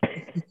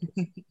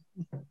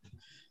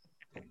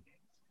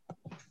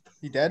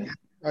 He dead?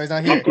 Oh, he's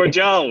not here. Popcorn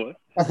Joe.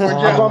 Popcorn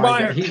Oh Joe.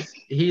 my God.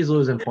 He's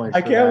losing points.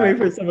 I for can't that. wait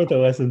for someone to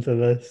listen to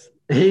this.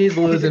 He's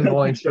losing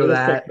points for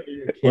that.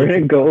 We're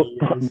gonna go.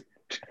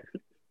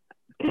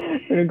 We're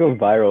gonna go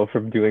viral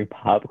from doing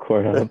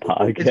popcorn on a Is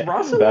podcast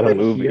Ross about a even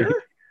movie.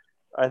 here?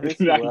 I think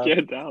he I left.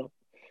 can't tell.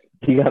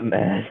 He got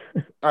mad.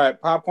 All right,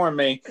 Popcorn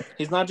me.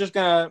 He's not just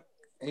going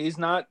to hold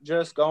Wait,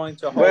 up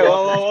his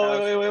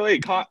house.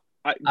 wait.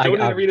 I- Joe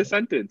didn't I- read a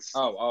sentence.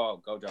 Oh,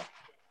 go, Joe.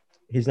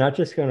 He's not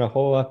just going to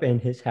hole up in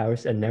his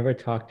house and never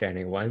talk to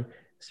anyone,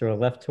 so we're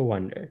left to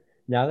wonder.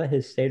 Now that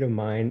his state of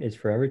mind is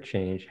forever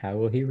changed, how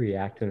will he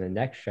react when the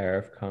next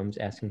sheriff comes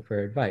asking for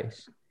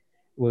advice?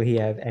 Will he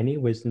have any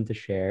wisdom to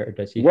share, or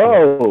does he?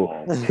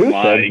 Whoa! Oh Who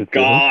my said this?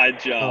 God, Oh,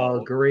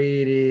 Joe.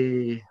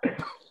 greedy.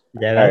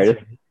 Yeah, All right,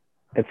 that's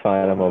it's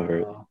fine. I'm over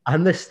it. Oh.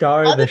 I'm the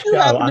star How of the did you show.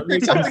 happen to I'm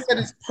pick something that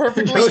is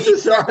perfectly Joe's the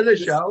star of the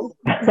show.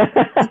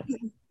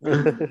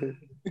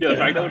 Yeah, the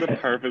fact that would have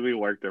perfectly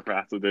worked if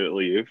Rassel didn't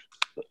leave.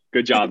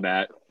 Good job,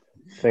 Matt.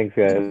 Thanks,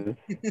 guys.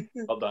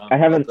 Well done. I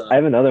have Well I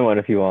have another one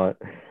if you want.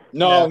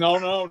 No, No.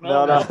 no.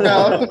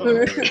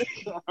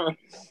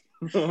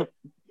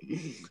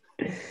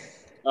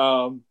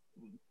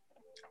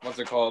 What's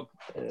it called?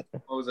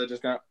 What was I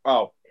just gonna?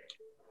 Oh,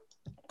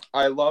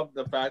 I love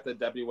the fact that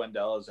Debbie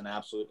Wendell is an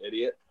absolute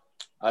idiot.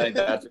 I think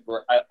that's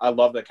I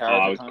love the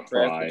character contrast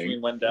crying.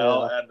 between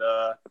Wendell and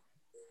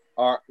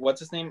Art. What's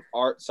his name?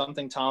 Art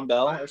something Tom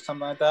Bell or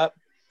something like that.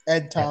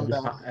 Ed Tom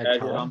Bell. Ed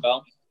Tom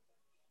Bell.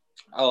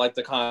 I like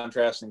the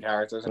contrast in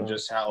characters and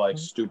just how like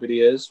stupid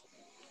he is.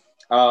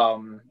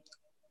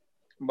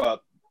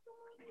 But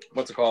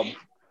what's it called?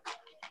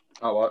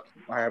 Oh, what?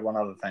 I had one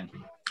other thing.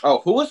 Oh,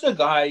 who was the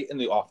guy in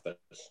the office?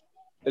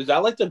 Is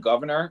that like the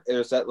governor?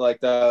 Is that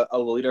like a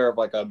leader of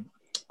like a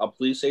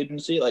police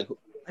agency? Like,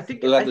 I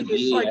think is that the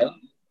he's DEA? like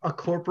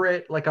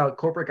a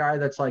corporate guy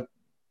that's like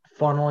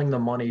funneling the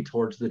money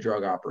towards the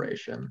drug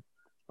operation.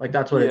 Like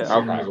that's what it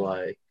Yeah. seems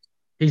like.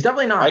 He's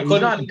definitely not. He's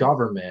not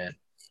government.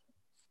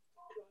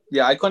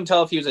 Yeah, I couldn't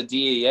tell if he was a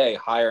DEA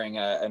hiring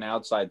an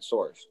outside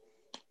source.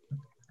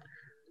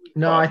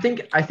 No, I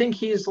think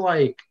he's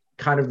like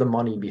kind of the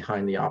money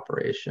behind the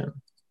operation.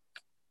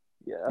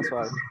 Yeah, that's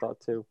what I thought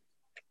too.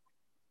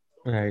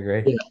 I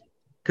agree.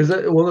 Because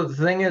the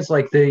thing is,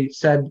 like they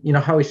said, you know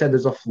how he said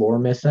there's a floor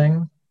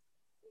missing.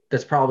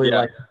 That's probably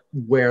like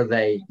where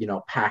they,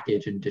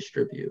 package and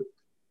distribute.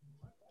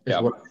 Is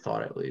what I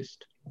thought at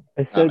least.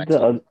 I said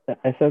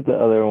the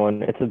other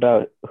one. It's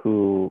about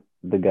who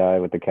the guy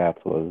with the cats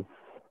was.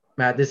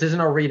 Matt, this isn't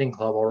a reading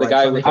club, all right? The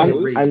guy with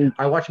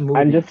I watch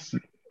movies.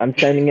 I'm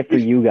sending it for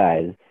you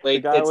guys.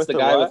 Wait, it's the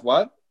guy with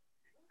what?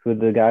 Who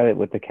the guy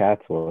with the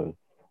cats was.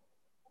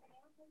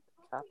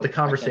 The I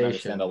conversation. can't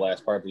understand the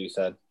last part that you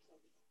said.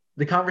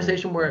 The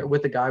conversation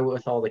with the guy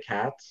with all the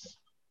cats.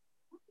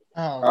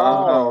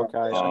 Oh, okay.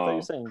 I thought you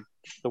were saying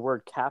the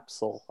word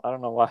capsule. I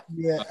don't know why.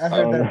 Yeah, I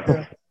heard that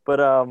too.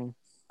 But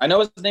I know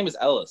his name is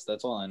Ellis.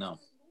 That's all I know.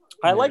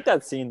 I like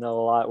that scene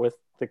though a lot with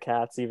the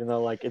cats, even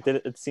though like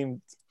it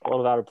seemed a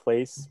little out of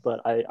place.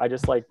 But I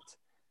just liked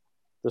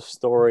the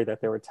story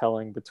that they were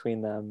telling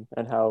between them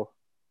and how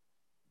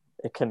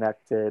it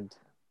connected.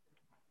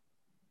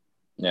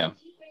 Yeah.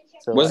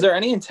 So, Was there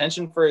any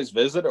intention for his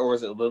visit, or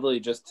was it literally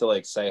just to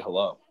like say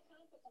hello?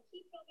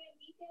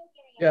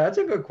 Yeah, that's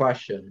a good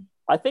question.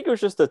 I think it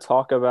was just to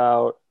talk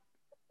about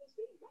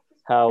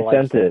how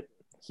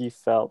he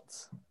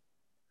felt.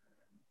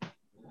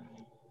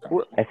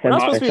 We're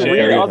not supposed to be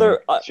reading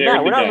other.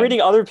 Matt, we're not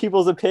reading other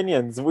people's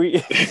opinions.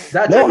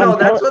 That's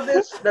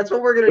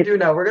what we're gonna do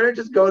now. We're gonna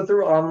just go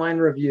through online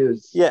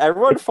reviews. Yeah,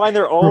 everyone find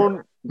their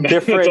own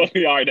different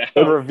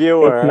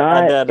reviewer,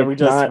 and then we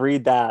just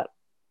read that.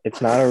 It's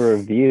not a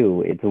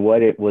review. It's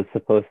what it was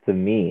supposed to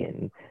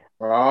mean.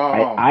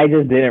 Oh. I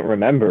just didn't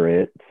remember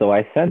it, so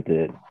I sent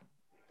it.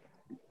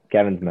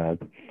 Kevin's mad.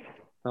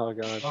 Oh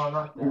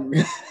god.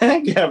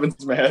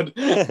 Gavin's mad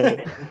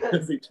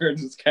as he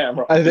turns his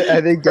camera.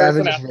 I think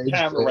Gavin's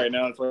camera right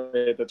now. That's why I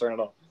hate to turn it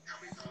off.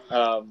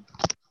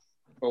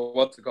 Well,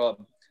 what's it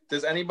called?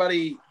 Does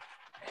anybody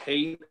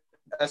hate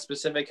a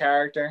specific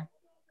character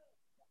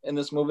in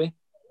this movie?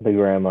 The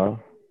grandma.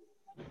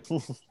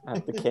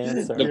 The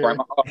cancer. The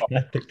grandma. Oh.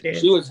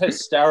 She was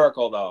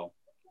hysterical though.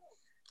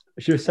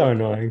 She was so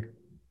annoying.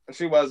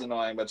 She was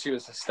annoying, but she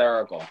was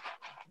hysterical.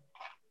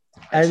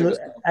 And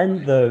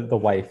the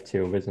wife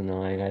too was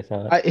annoying. I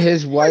thought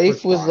his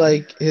wife was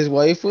like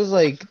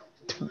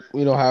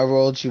however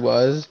old she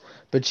was,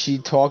 but she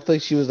talked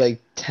like she was like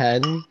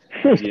 10.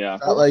 Yeah.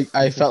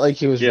 I felt like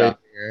he was raping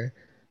her.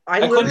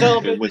 I couldn't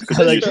tell.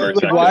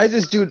 Why is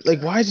this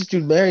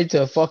dude married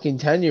to a fucking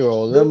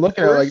 10-year-old? And I'm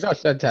looking at her like, no,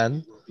 she's not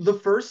 10. The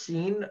first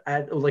scene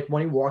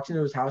when he walks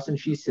into his house and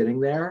she's sitting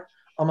there,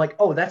 I'm like,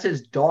 oh, that's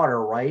his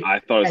daughter, right? I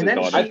thought it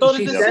was his daughter.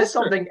 She says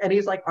something, and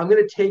he's like, I'm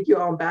gonna take you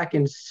out back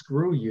and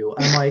screw you.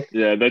 I'm like,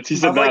 yeah, he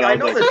said that. I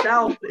know the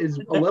South is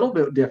a little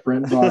bit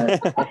different, but I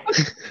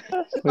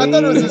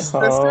thought it was his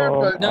sister,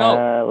 but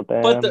no.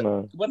 But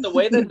the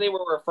way that they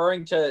were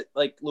referring to,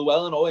 like,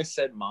 Llewellyn always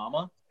said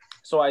 "mama,"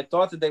 so I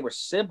thought that they were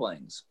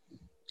siblings,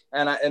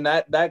 and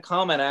that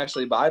comment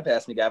actually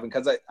bypassed me, Gavin,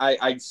 because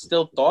I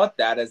still thought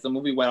that as the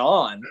movie went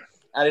on,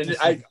 and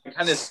I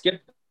kind of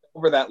skipped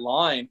over that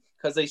line.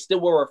 Because they still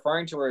were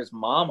referring to her as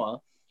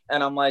mama,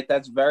 and I'm like,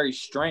 that's very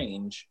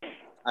strange.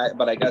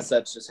 But I guess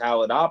that's just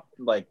how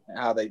they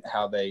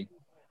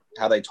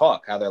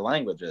talk, how their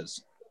language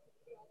is,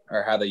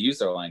 or how they use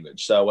their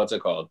language. So what's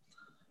it called?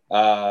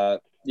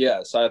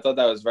 Yeah. So I thought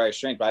that was very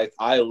strange. But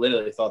I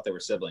literally thought they were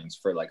siblings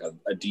for like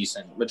a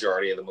decent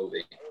majority of the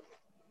movie.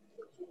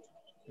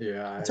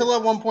 Yeah. Until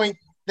at one point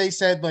they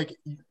said like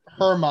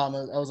her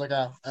mama. I was like,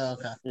 oh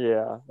okay.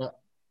 Yeah. But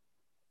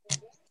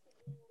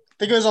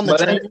I think it was on the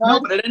train.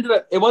 But it ended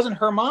up. It wasn't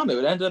her mom.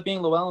 It ended up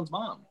being Llewellyn's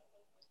mom.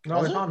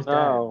 No, his mom's dead.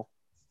 No.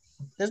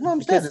 His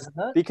mom's dead, isn't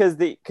that? Because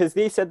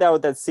they said that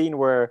with that scene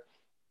where,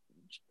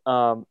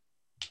 what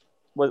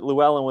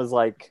Llewellyn was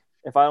like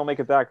if I don't make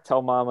it back,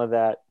 tell mama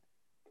that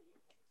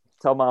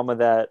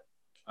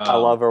I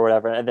love her or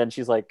whatever. And then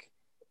she's like,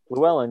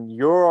 Llewellyn,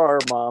 your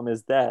mom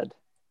is dead.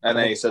 And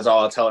then he says, "Oh,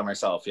 I'll tell her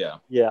myself." Yeah.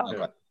 Yeah.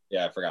 Okay.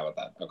 Yeah, I forgot about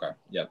that. Okay.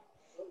 Yep.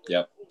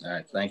 All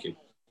right. Thank you.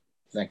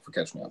 Thank you for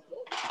catching me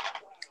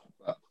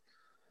up.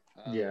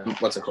 Yeah.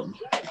 What's it called?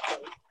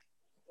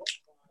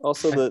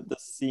 Also, the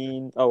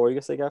scene. Oh, what were you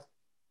gonna say, Gav?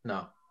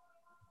 No.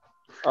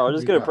 Oh, I'm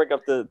just gonna bring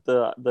up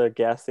the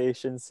gas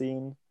station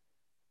scene.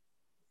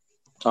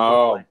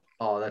 Oh,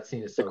 that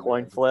scene is The so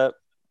coin good. flip,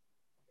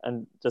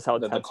 and just how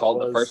the intense call,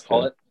 it the was. first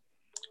call it.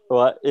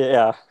 What?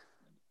 Yeah.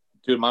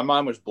 Dude, my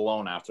mind was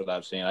blown after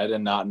that scene. I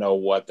did not know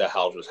what the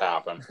hell just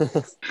happened.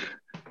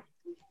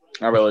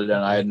 I really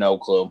didn't. I had no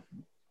clue.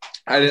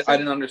 I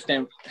didn't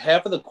understand.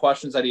 Half of the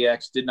questions that he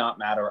asked did not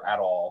matter at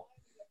all.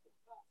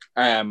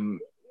 I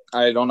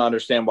don't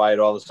understand why it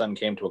all of a sudden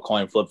came to a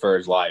coin flip for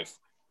his life.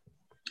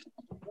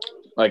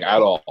 Like,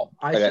 at all.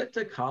 I said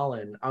to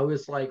Colin, I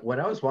was like, when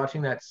I was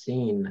watching that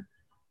scene,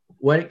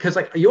 because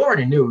like you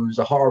already knew he was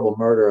a horrible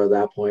murderer at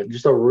that point,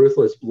 just a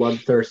ruthless,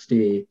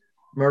 bloodthirsty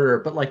murderer.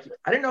 But like,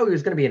 I didn't know he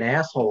was going to be an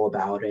asshole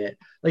about it.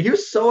 Like, he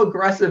was so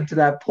aggressive to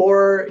that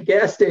poor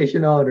gas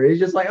station owner. He's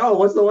just like, "Oh,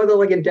 what's the weather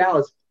like in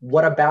Dallas?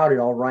 What about it?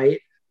 All right."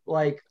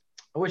 Like,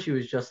 I wish he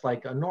was just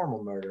like a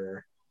normal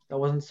murderer that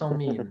wasn't so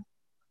mean.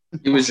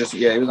 He was just,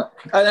 he was.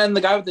 And then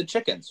the guy with the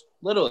chickens,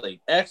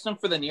 literally, asked him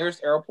for the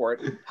nearest airport,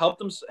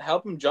 helped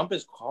him jump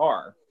his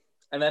car,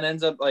 and then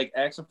ends up like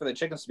asking for the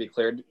chickens to be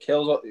cleared,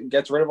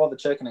 gets rid of all the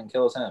chicken and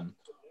kills him.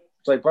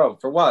 It's like, bro,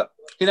 for what?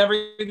 He never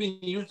even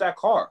used that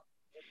car.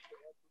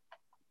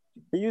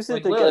 He used it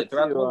Like, to literally, get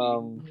throughout the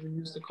to movie, he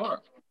used the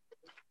car.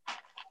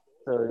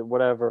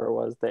 whatever it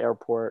was, the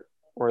airport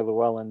where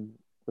Llewellyn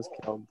was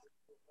killed.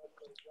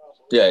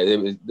 Yeah,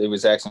 it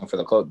was asking for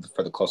the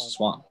closest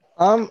one.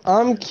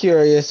 I'm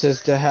curious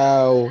as to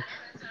how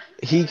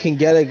he can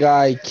get a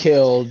guy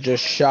killed,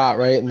 just shot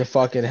right in the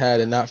fucking head,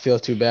 and not feel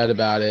too bad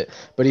about it.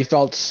 But he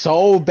felt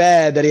so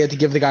bad that he had to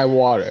give the guy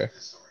water.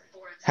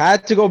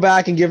 Had to go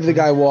back and give the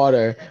guy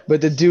water.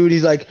 But the dude,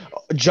 he's like,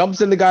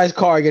 jumps in the guy's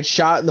car, gets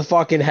shot in the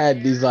fucking head.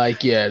 He's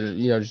like, yeah,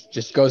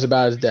 just goes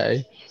about his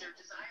day.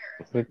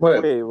 Wait,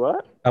 Wait,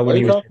 what? when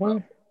he you was talking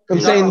about? I'm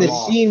He's saying not the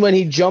wrong. scene when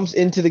he jumps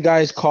into the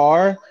guy's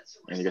car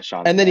And he gets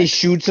shot. and then he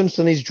shoots him,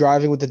 so then he's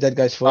driving with the dead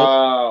guy's foot.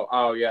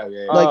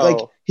 Yeah.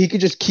 Like he could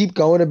just keep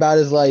going about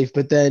his life,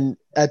 but then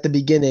at the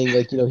beginning,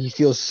 like, he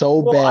feels so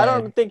Well, bad. I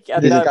don't think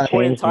at This that guy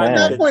point in changed time man.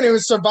 At that point, it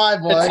was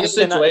survival. It's I a guess.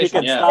 situation, he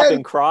can yeah. stop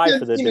and cry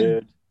for the You know,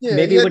 dude. yeah,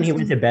 maybe he when had he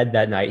went to bed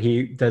that night,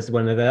 he does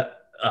one of the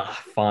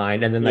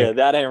fine, and then Yeah, like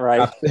that ain't right.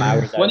 drops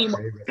flowers When at he- his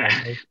grave or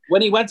something.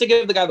 When he went to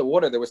give the guy the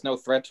water, there was no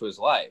threat to his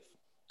life.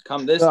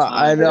 Come this No, time,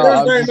 I know. There was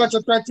I'm very just- much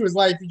a threat to his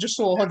life. He just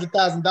stole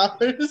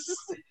 $100,000.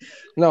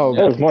 No,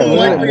 Yeah. It was more than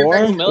wasn't that. it more? It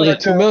 2 was million. like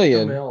 2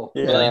 million. Mil.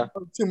 Yeah.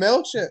 $2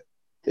 million?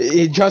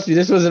 Shit. Trust me,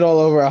 this wasn't all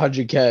over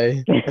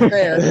 100K.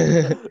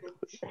 Fair.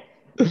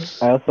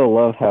 I also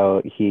love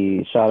how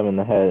he shot him in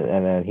the head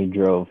and then he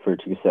drove for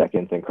 2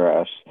 seconds and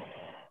crashed.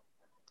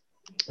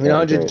 I mean,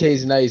 Yeah, 100K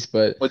is nice,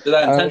 but What did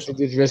that I don't think intention? the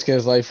dude's risking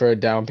his life for a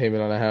down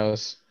payment on a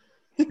house.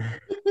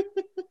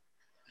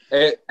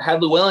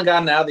 Had Llewellyn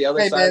gotten out the other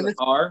Hey, side man, of the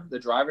car, the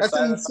driver's That's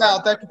side in of the the car?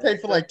 South. That could pay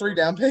for like 3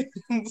 down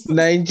payments.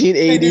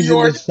 1980s in the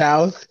York.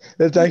 South.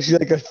 That's actually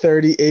like a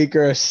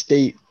 30-acre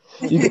estate.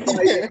 You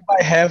can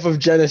buy half of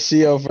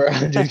Geneseo for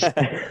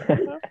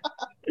 100K.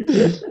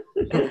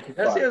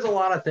 That says a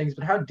lot of things,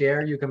 but how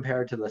dare you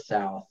compare it to the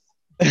South?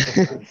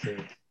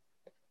 Offensive.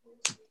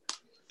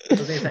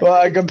 Well,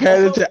 I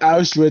compared it to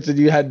Auschwitz, and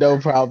you had no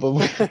problem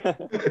with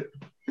it.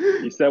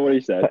 He said what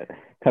he said.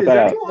 Cut Is that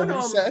out. anyone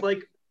What he said? like?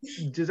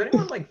 Does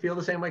anyone like feel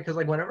the same way? Because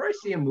like whenever I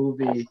see a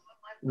movie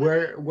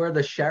where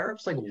the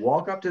sheriffs like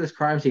walk up to this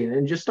crime scene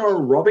and just start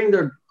rubbing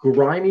their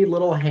grimy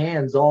little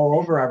hands all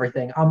over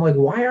everything, I'm like,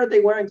 why aren't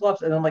they wearing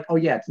gloves? And I'm like, oh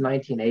yeah, it's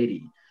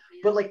 1980.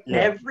 But like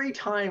every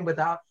time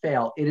without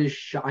fail, it is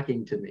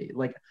shocking to me.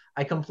 Like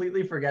I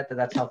completely forget that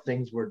that's how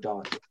things were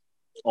done.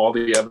 All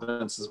the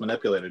evidence is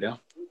manipulated, yeah.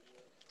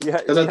 Yeah,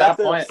 Because you at have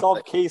that to point,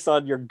 solve case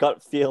on your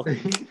gut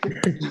feeling.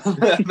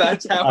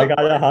 that's how I got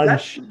a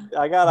hunch.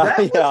 I got That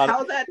was yeah,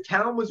 how that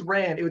town was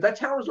ran. That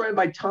town was ran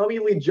by Tommy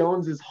Lee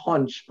Jones's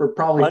hunch for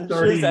probably hunches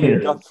 30 and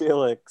years. gut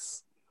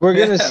feelings. We're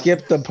gonna Yeah.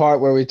 skip the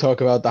part where we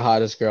talk about the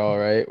hottest girl,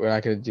 right? We're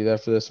not gonna do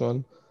that for this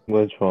one.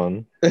 Which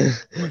one? Which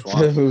For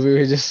the one? movie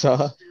we just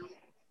saw.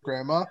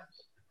 Grandma.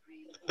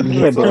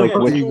 Yeah, but like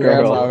which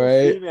Grandma, girl?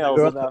 right? Females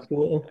in that,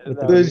 Cool. in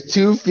that There's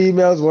 2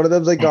 females. One of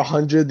them's like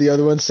 100. The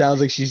other one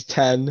sounds like she's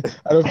 10.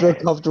 I don't feel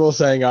comfortable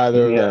saying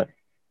either of Yeah, them.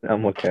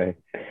 I'm okay.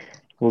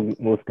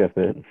 We'll skip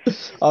it.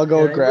 I'll go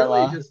Yeah, with I Grandma.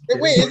 really just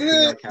didn't Wait, put isn't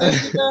female it-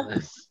 characters isn't in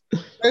this.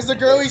 There's the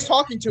girl he's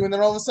talking to, and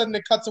then all of a sudden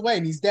it cuts away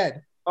and he's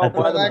dead. Oh,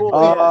 by the That- pool.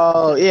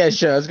 Oh, yeah,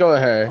 sure. Let's go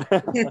with her.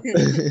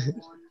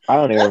 I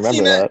don't even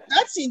remember that.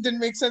 that scene didn't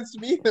make sense to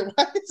me either.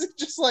 Why is it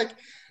just like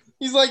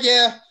he's like,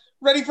 yeah,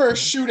 ready for a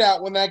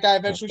shootout when that guy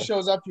eventually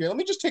shows up here. Let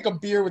me just take a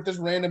beer with this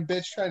random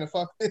bitch trying to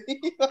fuck me.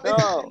 Like,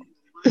 No,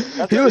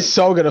 He was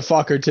so gonna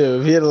fuck her too.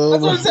 If he had a little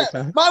That's what more I said.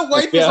 time. My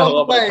wife is Yeah, a on the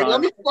little bit of way. Let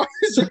time. me fuck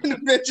this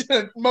random bitch in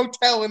a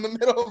motel in the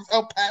middle of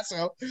El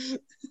Paso.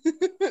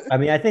 I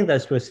mean, I think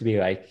that's supposed to be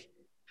like,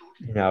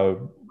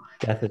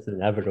 death is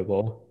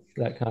inevitable.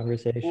 That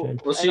conversation,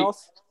 Well, And see,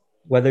 also,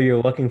 whether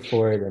you're looking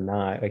for it or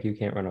not, like you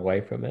can't run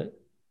away from it.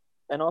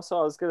 I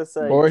was gonna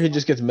say, Or he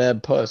just gets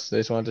mad puss. They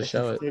just wanted to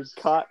show it. dude,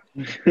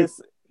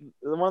 this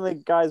one of the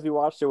guys we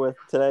watched it with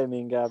today,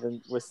 me and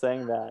Gavin, was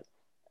saying that,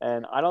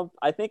 and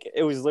I think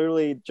it was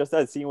literally just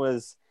that scene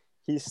was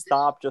he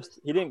stopped,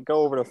 he didn't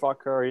go over to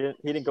fuck her, he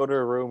didn't go to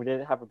her room, he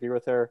didn't have a beer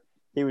with her,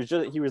 he was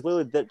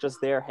literally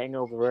just there hanging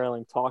over the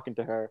railing talking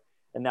to her,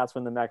 and that's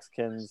when the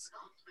Mexicans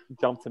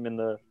dumped him in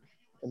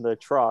the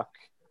truck,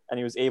 and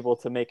he was able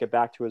to make it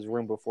back to his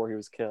room before he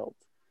was killed.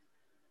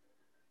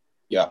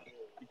 Yeah.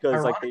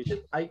 Because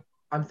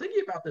I'm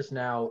thinking about this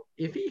now.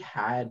 If he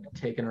had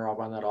taken her up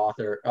on that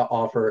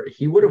offer,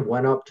 he would have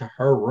went up to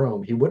her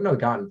room. He wouldn't have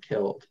gotten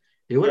killed.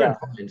 He would have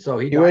been fine. So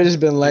He would have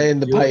just been laying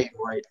the doing pipe. the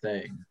right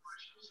thing.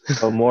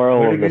 So moral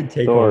What a of the good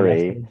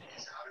take-home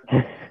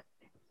story.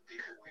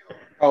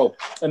 oh,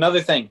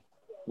 another thing.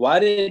 Why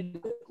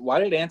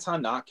did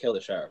Anton not kill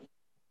the sheriff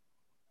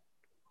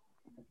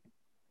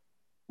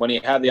when he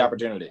had the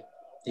opportunity?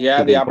 He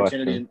had the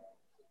opportunity.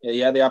 He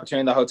had the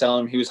opportunity in the hotel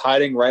room. He was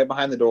hiding right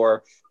behind the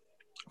door.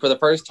 For the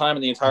first time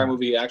in the entire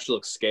movie, he actually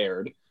looked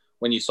scared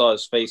when you saw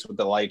his face with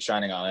the light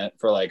shining on it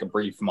for like a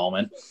brief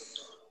moment.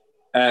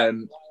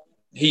 And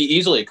he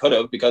easily could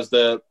have, because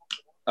the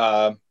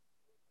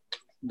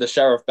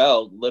Sheriff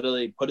Bell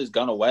literally put his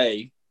gun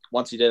away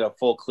once he did a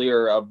full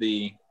clear of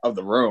the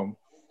room.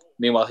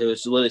 Meanwhile, he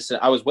was literally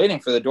I was waiting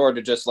for the door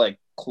to just like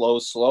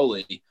close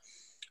slowly,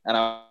 and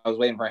I was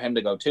waiting for him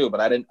to go too.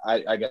 But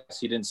I guess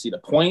he didn't see the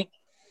point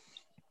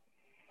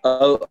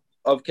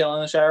of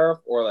killing the sheriff,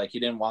 or like he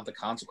didn't want the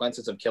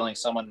consequences of killing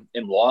someone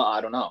in law.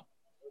 I don't know.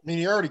 I mean,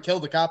 he already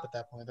killed the cop at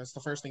that point. That's the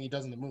first thing he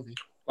does in the movie.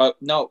 But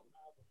no.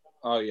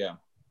 Oh yeah,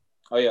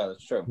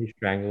 that's true. He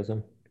strangles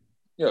him.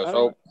 Yeah.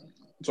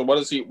 So what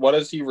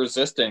is he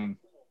resisting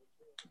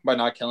by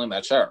not killing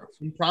that sheriff?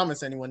 He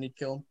promised anyone he'd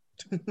kill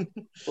him.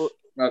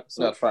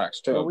 That's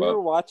facts too. When we were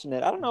watching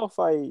it, I don't know if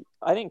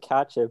I didn't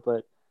catch it,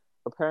 but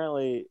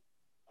apparently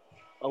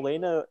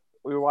Elena,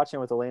 we were watching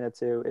it with Elena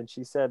too, and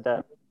she said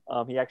that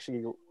he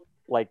actually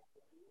like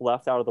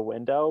left out of the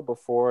window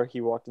before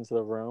he walked into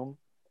the room,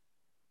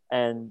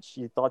 and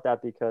she thought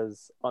that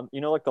because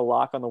like the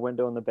lock on the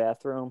window in the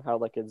bathroom, how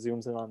like it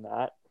zooms in on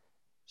that.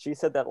 She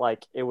said that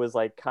like it was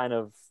like kind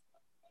of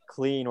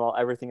clean while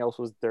everything else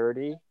was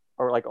dirty,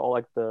 or like all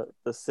like the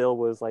sill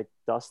was like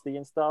dusty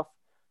and stuff.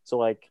 So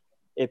like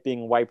it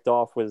being wiped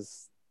off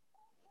was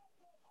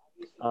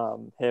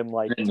him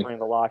like turning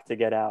the lock to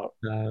get out.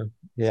 I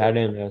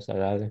didn't notice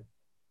that either.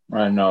 I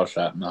didn't notice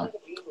that, no.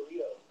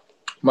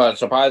 But it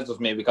surprises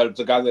me because it's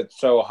a guy that's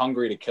so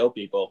hungry to kill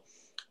people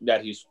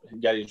that he's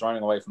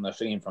running away from the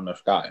scene from this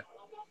guy.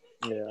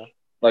 Yeah.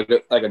 Like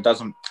it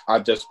doesn't,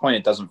 at this point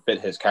it doesn't fit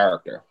his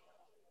character.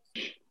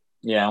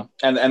 You know?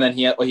 And then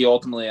he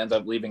ultimately ends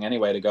up leaving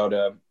anyway to go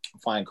to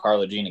find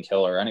Carla Jean and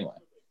kill her anyway.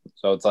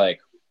 So it's like,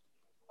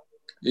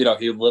 he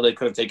literally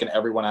could have taken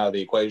everyone out of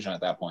the equation at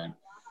that point.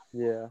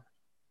 Yeah.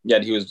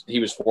 Yet he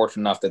was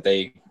fortunate enough that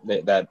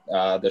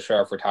the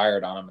sheriff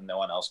retired on him and no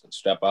one else could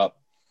step up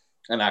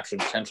and actually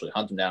potentially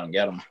hunt him down and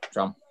get him.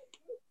 So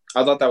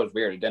I thought that was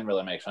weird. It didn't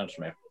really make sense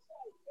to me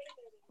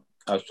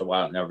as to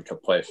why it never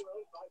took place.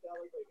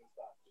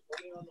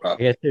 I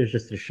guess it was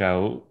just a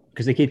show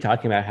because they keep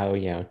talking about how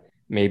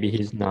maybe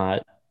he's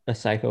not a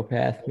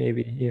psychopath.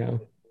 Maybe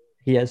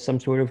he has some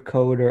sort of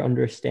code or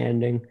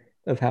understanding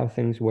of how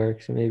things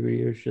work. So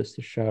maybe it was just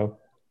a show.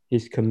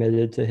 He's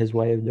committed to his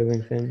way of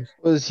doing things.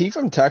 Was he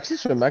from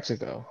Texas or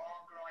Mexico?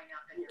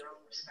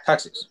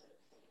 Texas.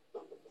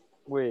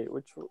 Wait,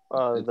 which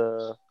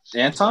the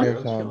Anton?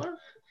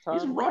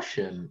 He's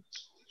Russian.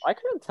 I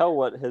couldn't tell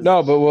what his.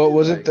 No, but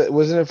wasn't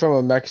it from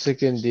a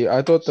Mexican deal?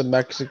 I thought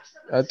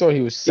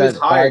he was sent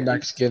by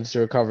Mexicans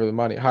to recover the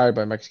money, hired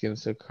by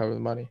Mexicans to recover the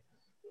money.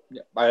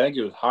 Yeah, I think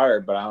he was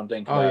hired, but I don't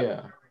think. Oh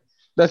yeah,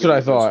 that's what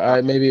I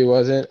thought. Maybe he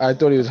wasn't. I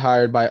thought he was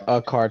hired by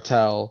a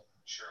cartel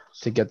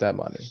to get that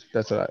money.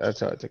 That's how I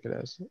took it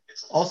as.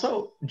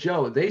 Also,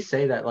 Joe, they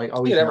say that like,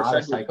 he's not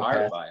a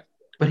psychopath,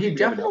 but he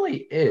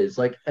definitely is.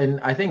 Like, and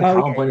I think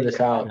Colin pointed this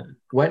out.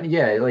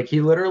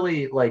 He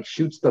literally like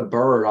shoots the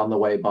bird on the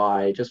way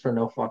by just for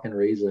no fucking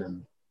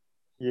reason.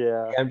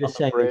 Yeah, I'm just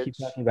saying they keep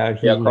talking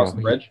about across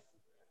the bridge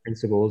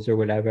principles or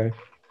whatever.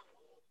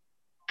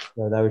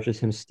 So that was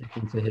just him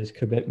sticking to his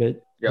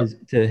commitment,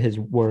 to his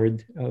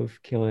word of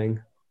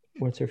killing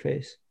what's her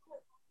face.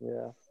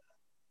 Yeah.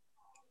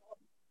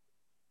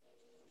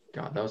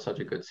 God, that was such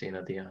a good scene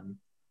at the end.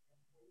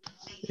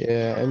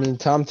 Yeah, I mean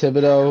Tom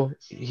Thibodeau,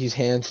 he's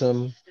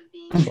handsome.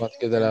 Just want to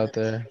get that out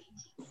there.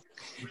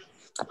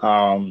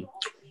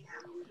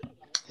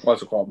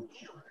 What's it called?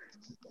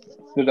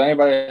 Does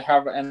anybody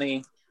have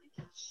any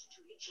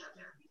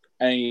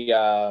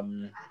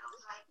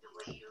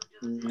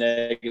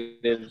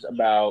negatives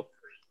about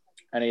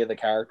any of the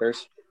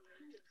characters?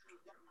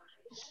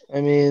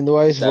 I mean, the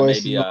wife's That may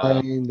voice be, is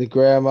fine. The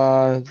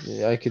grandma,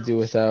 I could do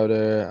without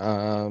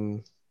her.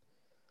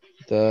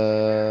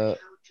 The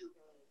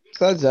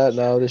Besides that,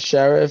 no. The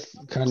sheriff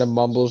kind of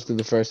mumbles through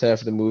the first half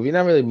of the movie.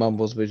 Not really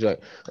mumbles, but he's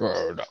like,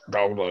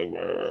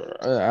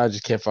 I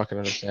just can't fucking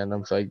understand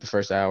him for like the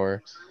first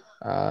hour.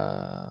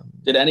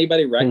 Did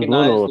anybody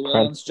recognize little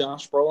Llewellyn's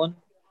Josh Brolin?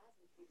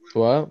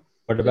 What?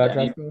 What about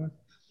Josh Brolin?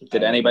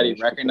 Did anybody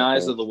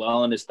recognize that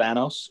Llewellyn is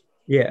Thanos?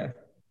 Yeah.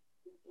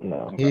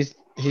 No. He's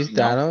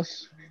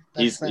Thanos.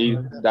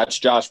 That's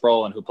Josh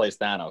Brolin who plays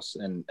Thanos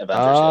in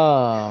Avengers.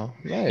 Oh,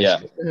 nice. Yeah,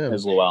 Good for him.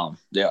 as Llewellyn.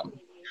 Yeah,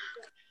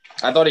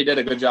 I thought he did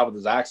a good job with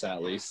his accent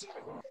at least.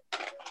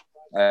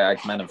 I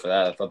commend him for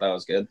that. I thought that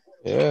was good.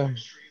 Yeah.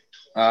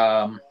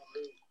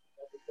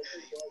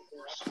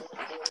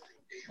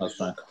 Let's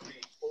think.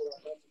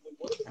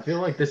 I feel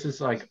like this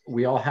is like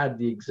we all had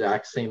the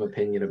exact same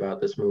opinion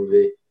about this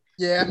movie.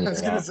 Yeah, I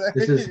was gonna say.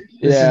 This is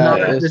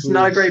Yeah,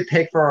 not a great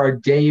pick for our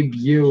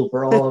debut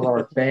for all of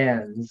our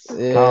fans.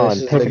 Yeah, Colin,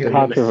 this is pick like a a-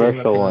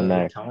 controversial one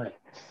next.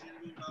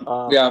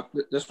 Yeah,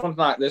 this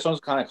one's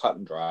kind of cut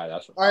and dry.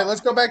 That's All right,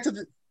 let's go back to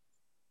the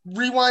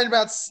rewind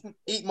about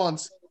 8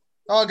 months.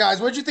 Oh,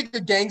 guys, what did you think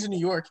of Gangs of New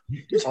York?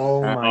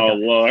 Oh my Oh god!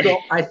 Lord. So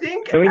I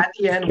think Can we- at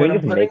the end can we when I'm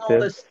just putting make all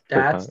the this for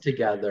stats time?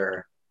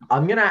 together,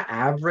 I'm gonna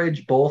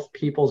average both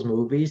people's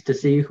movies to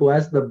see who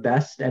has the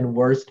best and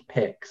worst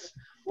picks.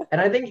 And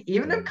I think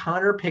even if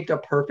Connor picked a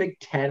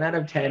perfect 10 out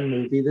of 10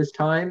 movie this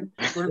time,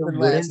 it Would've been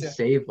wouldn't last, yeah.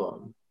 save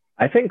him.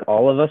 I think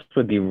all of us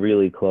would be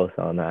really close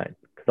on that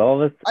because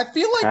all of us I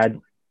feel like had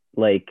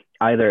like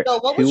either No,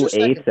 what was two your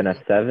second 8s and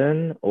a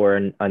 7 or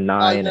a 9 no,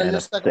 and your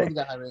a second one 6.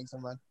 got high ratings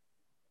than mine.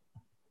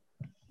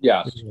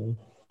 yeah.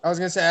 I was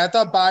gonna say I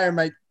thought Bayer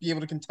might be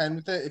able to contend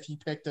with it if he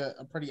picked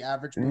a pretty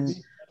average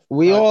movie.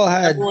 We But all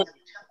had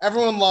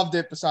everyone loved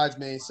it besides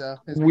me. So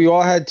we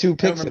all had two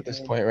picks at this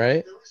point,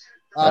 right?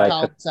 Colin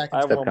except- second.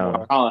 I have one Colin.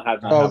 more. Colin has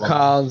Oh,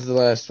 Colin's the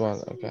last one.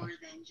 Okay.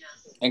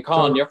 And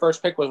Colin, your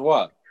first pick was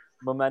what?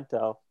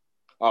 Memento.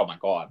 Oh my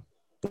god.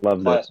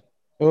 Loved But it.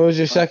 What was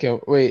your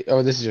second? Wait.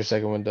 Oh, this is your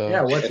second one, though.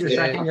 Yeah, what's your Yeah.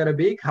 second gonna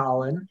be,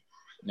 Colin?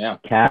 yeah.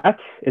 Cats?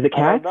 Is it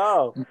I don't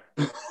cats?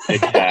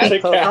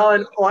 know.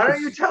 Colin, why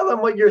don't you tell them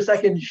what your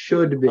second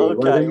should be, Okay,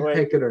 whether you wait.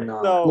 pick it or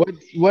not? So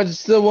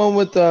What's the one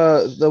with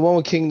the one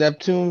with King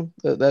Neptune?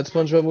 That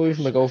SpongeBob movie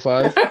from like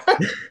 05?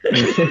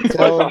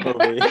 SpongeBob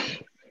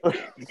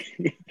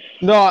movie.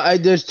 No,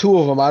 there's two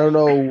of them. I don't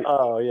know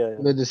Oh yeah.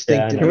 the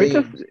distinctive Can we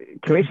names.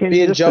 change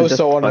Me and this Joe to just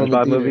saw one of them in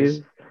SpongeBob theaters.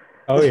 movies?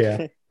 Oh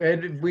yeah.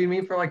 And we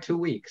meet for like 2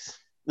 weeks.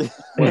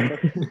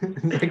 Like,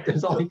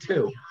 there's only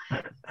 2.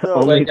 So,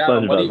 Only Wait,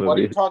 Gavin, what are you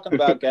movies. talking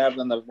about,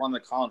 Gavin? The one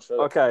that Colin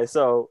showed. okay,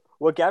 so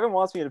what Gavin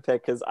wants me to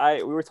pick, because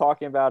we were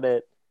talking about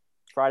it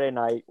Friday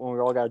night when we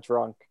all got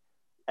drunk,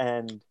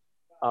 and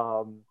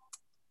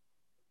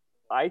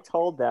I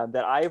told them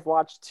that I've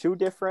watched 2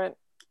 different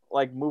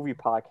like movie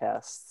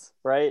podcasts,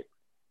 right?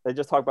 They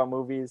just talk about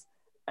movies,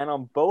 and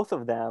on both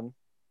of them,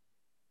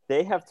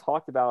 they have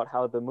talked about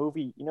how the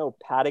movie,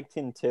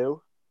 Paddington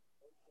 2,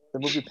 the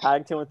movie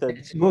Paddington with the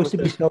It's supposed to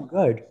be so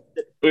good.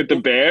 With the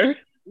bear?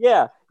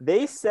 yeah,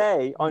 they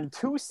say on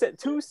two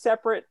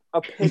separate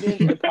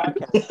opinions and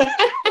podcasts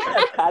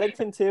that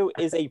Paddington 2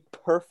 is a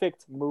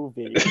perfect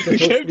movie. I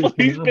can't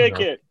believe you pick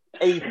it.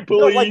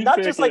 Please Not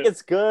pick just like it.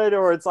 it's good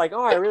or it's like,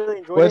 oh, I really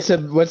enjoyed What's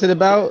it. it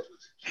about?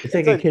 It's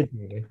like It's a a- kid's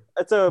movie.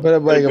 It's a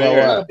But like about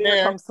bear. what?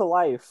 bear comes to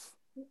life,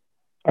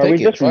 Are we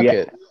Pick it, just fuck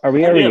it. Are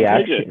we a Yeah,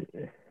 pick reaction?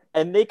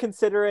 and they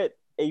consider it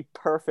a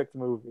perfect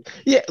movie.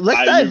 Yeah, let's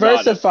You got it.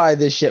 diversify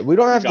this shit. We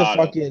don't have to Got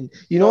it. fucking.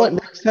 You know what?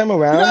 Next time You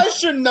around, guys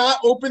should not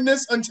open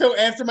this until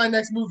after my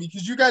next movie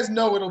because you guys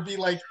know it'll be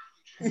like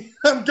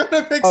I'm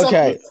gonna pick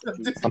Okay.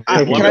 something. I'm Ah,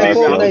 picking can One I of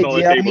pull these an guys on the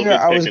idea out table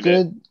here? who's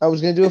picking I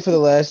was gonna do it for the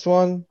last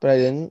one, but I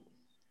didn't.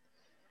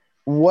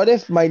 What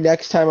if my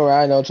next time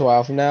around, I know it's a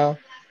while from now,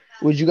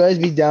 would you guys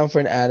be down for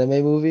an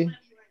anime movie?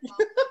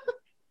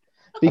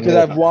 Because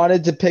I've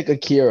wanted to pick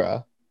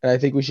Akira, and I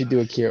think we should do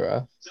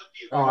Akira.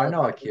 Oh, I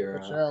know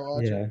Akira. Sure, I'll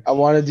watch it. Yeah. I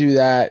want to do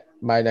that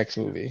my next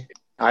movie.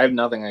 I have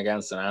nothing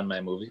against an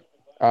anime movie.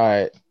 All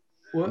right.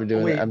 Well, We're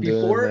doing it. wait, I'm doing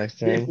it before, next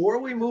turn. before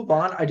we move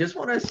on, I just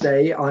want to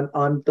say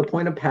on the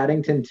point of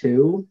Paddington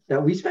 2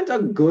 that we spent a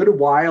good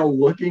while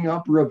looking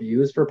up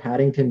reviews for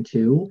Paddington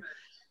 2,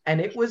 and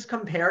it was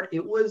compared.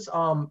 It was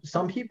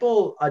some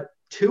people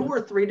 2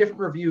 or 3 different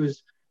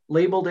reviews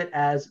labeled it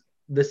as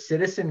the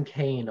Citizen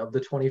Kane of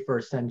the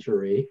 21st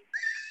century.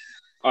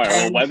 All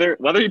right, well, And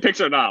whether he picks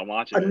or not, I'm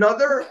watching it.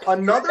 Another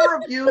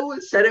review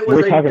said it was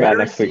We're a talking about better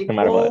next week, no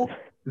matter sequel what.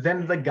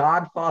 than The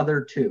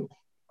Godfather 2.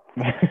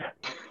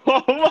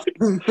 Oh my-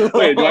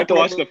 Wait, do I have to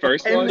watch the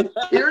first one? And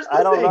here's the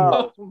I don't thing.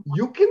 know.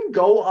 You can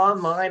go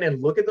online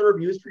and look at the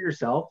reviews for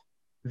yourself.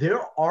 There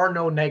are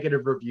no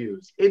negative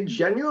reviews. It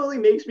genuinely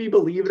makes me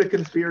believe in a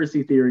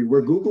conspiracy theory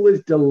where Google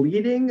is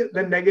deleting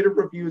the negative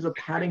reviews of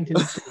Paddington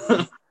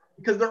 2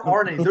 because there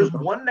aren't any. There's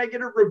one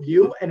negative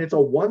review and it's a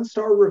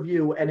 1-star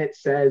review and it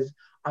says,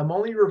 I'm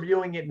only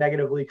reviewing it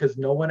negatively because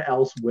no one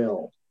else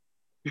will.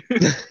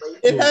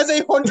 It has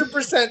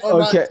 100%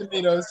 on Okay. Rotten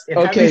Tomatoes. It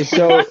has Okay,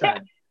 so-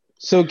 100%.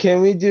 So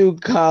can we do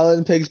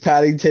Colin picks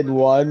Paddington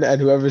 1 and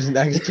whoever's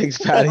next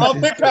picks I'll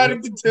Paddington pick 2?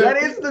 Paddington 2. That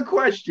is the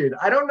question.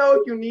 I don't know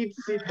if you need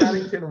to see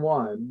Paddington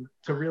 1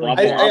 to really. Well,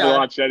 get I'll it.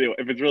 watch anyway.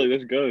 If it's really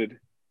this good.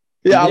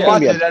 Yeah, I'm Yeah.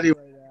 watching it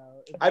anyway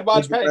now. I'd watch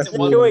It's the best Paddington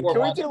 1 movie. before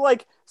Can we watching. do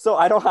like so?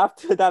 I don't have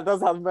to. That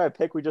doesn't have to be my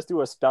pick. We just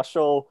do a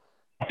special.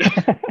 The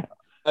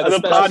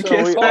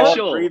podcast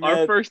special.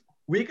 Our first.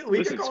 We could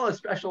Listen, call a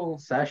special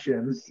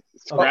session.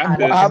 Scrap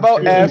Paddington this. How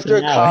about two. after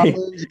Finale.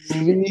 Colin's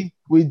movie,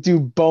 we do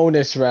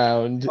bonus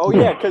round? Oh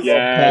yeah, because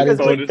Yeah, Paddington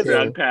bonus two.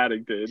 round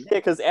Paddington.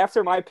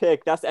 after my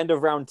pick, that's the end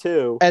of round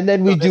 2. And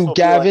then we So this do will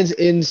be Gavin's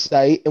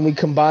insight, and we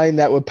combine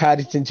that with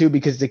Paddington 2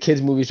 because the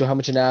kids' movie. So how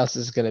much analysis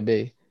is going to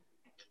be?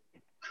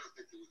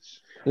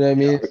 You know what I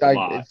mean? It's a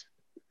lot. It's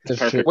just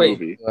Perfect true.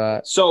 movie.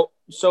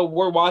 So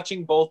we're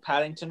watching both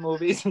Paddington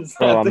movies.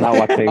 Oh, I'm not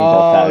watching the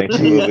Oh, Paddington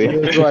geez, movie.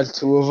 you have to watch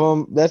 2 of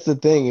them. That's the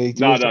thing.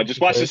 No, just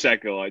watch the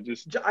second one.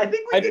 I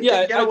think we could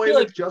I get away feel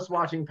with like- just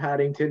watching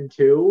Paddington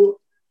 2.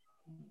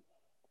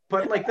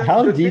 But like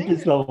How the deep thing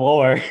is the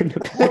lore in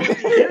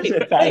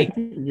the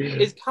Paddington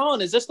universe?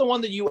 Colin, is this the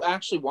one that you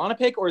actually want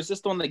to pick, or is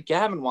this the one that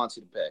Gavin wants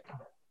you to pick?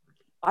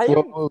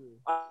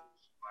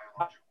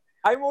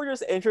 I'm more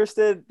just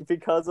interested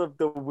because of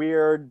the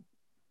weird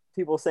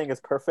people saying it's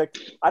perfect.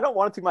 I don't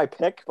want it to be my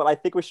pick, but I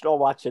think we should all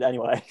watch it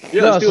anyway.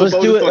 Yeah, No, let's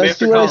so do a let's bonus do it. one Let's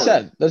after do what I Colin.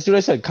 said. Let's do what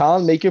I said.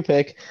 Colin, make your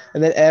pick,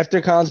 and then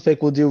after Colin's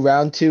pick, we'll do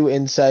round 2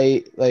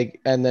 insight,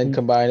 and then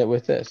combine it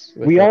with this.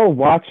 We all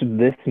watched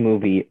this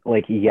movie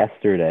like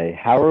yesterday.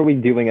 How are we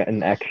doing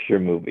an extra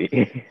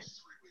movie?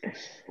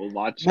 We'll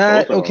watch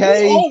Matt, both of them.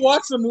 okay. We all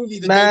watched the movie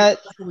the Matt,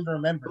 day we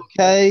remember.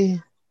 Okay,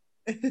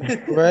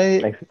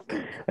 right?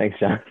 Thanks,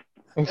 John.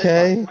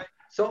 Okay.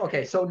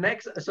 So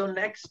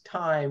next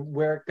time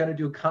we're gonna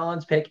do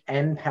Colin's pick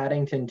and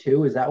Paddington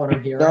 2. Is that what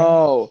I'm hearing?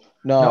 No.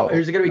 Or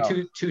is it gonna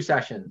be two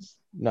sessions?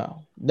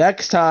 No.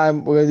 Next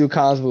time we're gonna do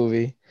Colin's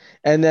movie,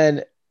 and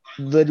then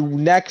the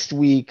next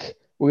week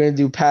we're gonna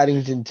do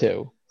Paddington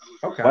 2.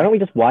 Okay. Why don't we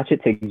just watch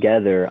it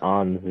together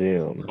on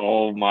Zoom?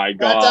 Oh my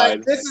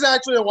god, This is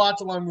actually a watch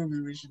along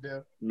movie we should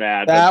do.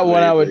 Matt. That that's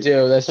one I would amazing.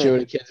 do. That's true.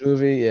 The kids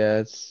movie. Yeah,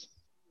 it's.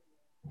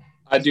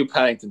 I'd do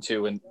Paddington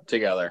 2 and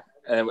together,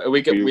 and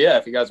we could,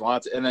 if you guys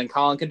want to, and then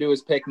Colin can do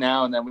his pick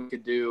now, and then we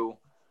could do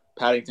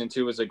Paddington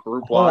 2 as a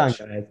group Hold on, watch.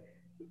 guys.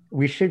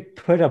 We should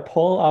put a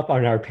poll up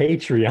on our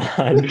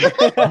Patreon.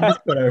 That's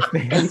what our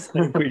fans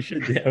think we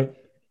should do.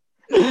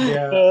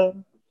 Yeah.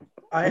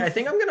 I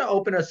think I'm gonna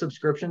open a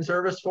subscription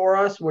service for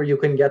us where you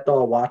can get the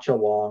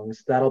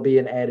watch-alongs. That'll be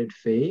an added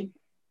fee.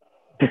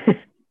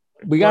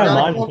 We got We're to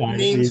not going monetize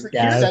names these for each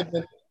guys.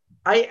 segment.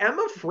 I am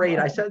afraid.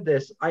 I said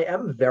this. I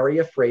am very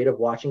afraid of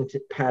watching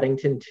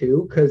Paddington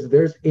 2 because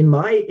there's, in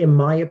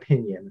my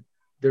opinion,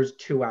 there's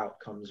 2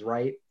 outcomes.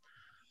 Right?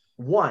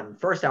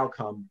 First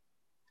outcome,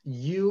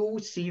 you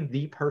see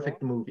the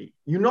perfect movie.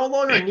 You no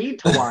longer need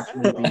to watch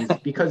movies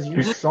because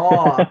you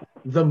saw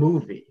the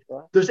movie.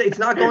 It's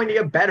not going to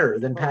get better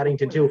than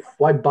Paddington 2.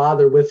 Why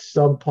bother with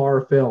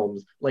subpar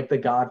films like The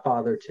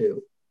Godfather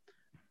 2?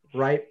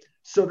 Right?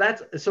 So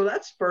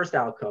that's first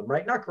outcome,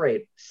 right? Not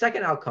great.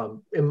 Second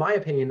outcome, in my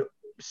opinion,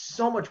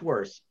 so much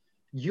worse.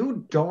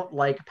 You don't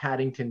like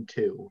Paddington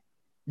 2.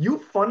 You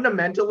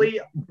fundamentally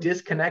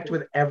disconnect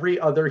with every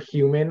other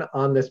human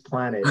on this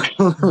planet.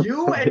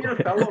 You and your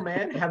fellow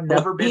man have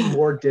never been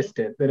more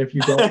distant than if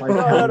you don't like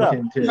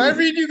Paddington 2. Can I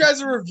read you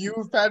guys a review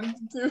of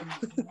Paddington 2?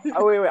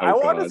 Oh wait. I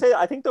want to God. say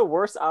I think the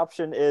worst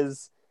option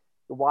is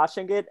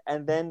watching it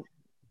and then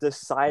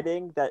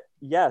deciding that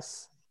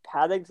yes,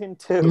 Paddington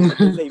 2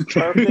 is a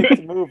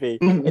perfect movie.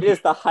 It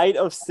is the height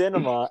of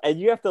cinema, and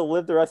you have to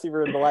live the rest of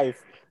your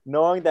life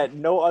knowing that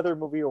no other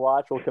movie you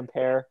watch will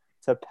compare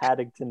to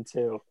Paddington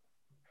 2.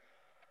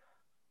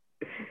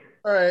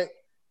 All right.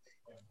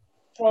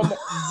 From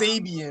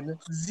Zabian,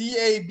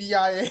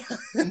 Zabian.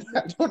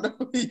 I don't know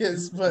who he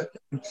is, but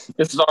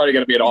This is already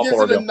going to be an he all gives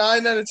four it a deal.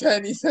 9 out of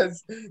 10. He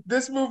says,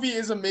 "This movie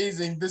is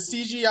amazing. The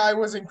CGI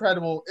was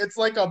incredible. It's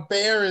like a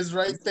bear is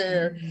right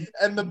there,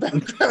 and the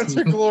backgrounds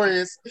are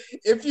glorious.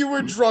 If you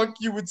were drunk,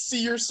 you would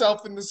see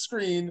yourself in the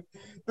screen.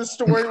 The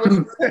story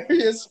was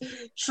hilarious.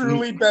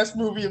 Truly best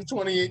movie of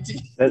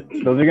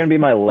 2018." Those are gonna be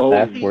my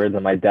last words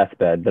on my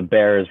deathbed. The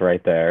bear is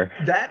right there.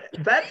 That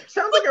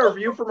sounds like a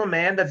review from a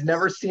man that's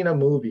never seen a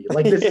movie.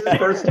 Like this is his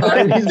first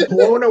time. He's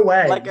blown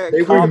away. Like a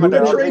The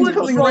commoner. train's If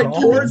coming you were right drunk,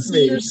 you would towards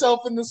see me.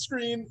 yourself in the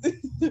screen.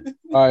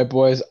 All right,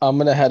 boys. I'm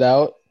gonna head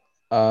out.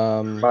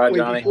 Bye, Wait,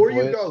 Johnny. before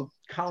you Boys. go,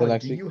 Colin,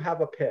 next do week. you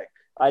have a pick?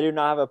 I do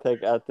not have a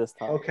pick at this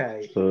time.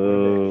 Okay.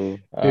 Boo.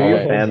 All All the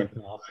right. fans.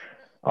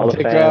 All the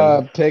Pick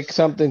fans. pick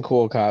something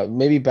cool, Kyle.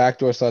 Maybe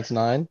Backdoor Sluts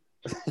 9.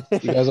 You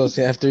guys all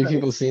seen? Have 3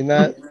 people seen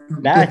that?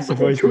 That's the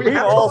voice Do we We've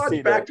have to all watch seen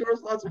it. Backdoor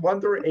Slots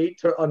 1 through 8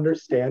 to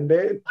understand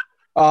it?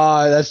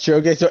 That's true.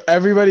 Okay, so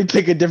everybody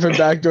pick a different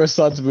Backdoor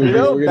Sluts movie. You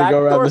know, We're gonna go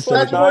around Backdoor the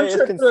Sluts circle. 9 is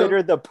Trip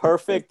considered the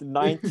perfect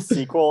 9th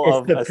sequel It's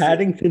of the a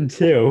Paddington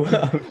 2.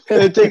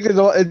 It takes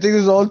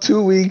us all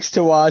 2 weeks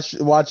to watch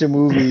a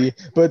movie,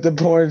 but the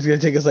porn's gonna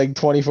take us like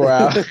 24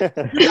 hours. You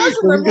guys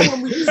remember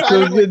when we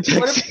So decided, it's like, gonna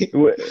what text if,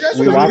 you- you guys So remember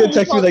we're when gonna we text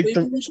you thought like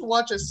maybe we should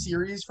watch a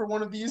series for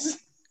one of these?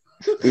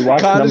 We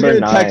watched Connor's number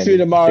gonna text me 9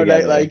 tomorrow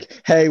night together.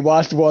 like, "Hey,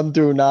 watched 1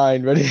 through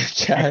 9. Ready to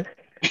chat?"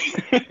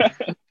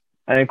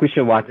 I think we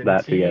should watch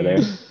that 17.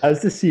 together.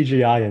 How's the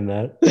CGI in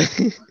that?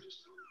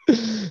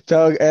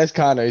 Ask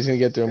Connor. He's gonna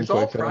get through him It's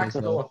all quick.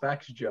 practical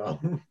effects, Joe.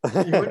 You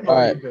wouldn't All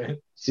right. believe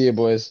it. See you,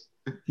 boys.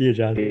 See you,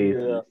 John.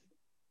 Jeez.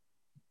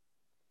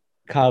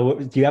 Kyle,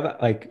 do you have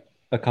like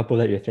a couple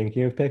that you're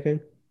thinking of picking?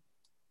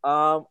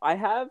 I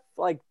have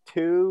like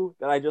 2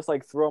 that I just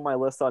like threw on my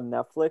list on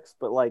Netflix,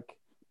 but like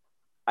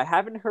I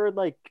haven't heard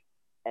like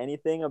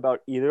anything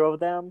about either of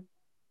them,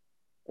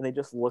 and they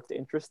just looked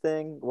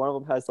interesting. One of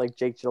them has like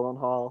Jake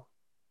Gyllenhaal.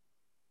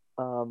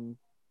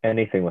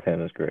 Anything with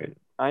him is great.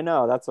 I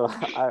know that's what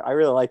I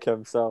really like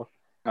him, so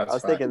That's I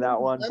was fine. thinking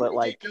that one, but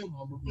like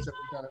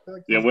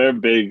Yeah, we're a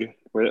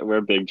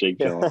big Jake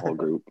Gyllenhaal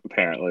group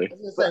apparently. I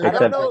Except-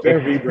 don't know. Their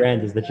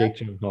rebrand is the Jake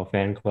Gyllenhaal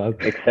fan club.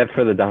 Except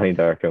for the Donnie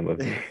Darko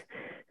movie.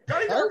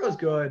 Johnny Darko's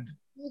good.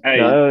 Hey,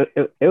 No,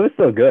 it was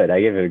still good.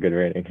 I gave it a good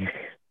rating.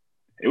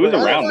 it was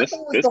Donnie around Darko this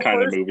was the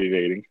kind of first- movie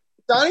rating.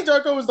 Donnie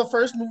Darko was the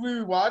first movie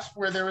we watched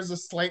where there was a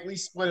slightly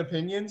split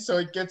opinion, so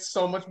it gets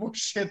so much more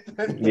shit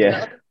than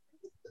Yeah.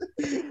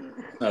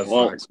 That's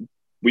Well, fine.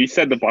 we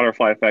said the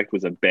Butterfly Effect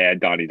was a bad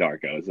Donnie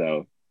Darko,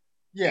 so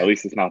Yeah. at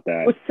least it's not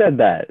that. Who said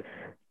that?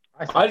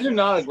 I do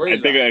not agree. I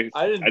with think that.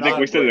 I did I think not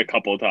we said it agree. a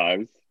couple of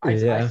times. I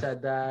Yeah.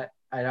 said that,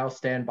 and I'll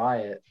stand by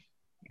it.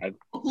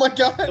 Oh my I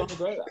god. don't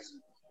agree with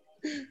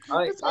that.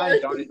 I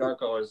think Donnie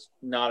Darko is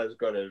not as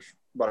good as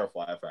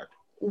Butterfly Effect.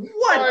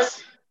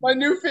 What? My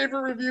new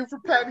favorite review for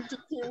Paddington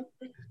 2.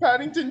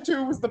 Paddington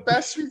 2 was the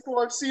best sequel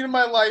I've seen in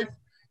my life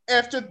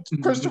after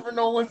Christopher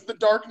Nolan's The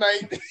Dark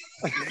Knight.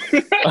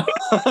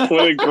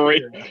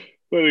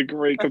 What a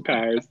great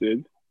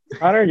comparison.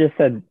 Connor just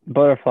said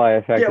Butterfly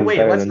Effect Yeah, is wait.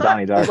 better Let's than not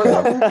Donnie let's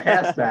not Darko. move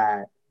past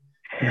that.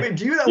 Wait,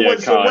 do you know Yeah,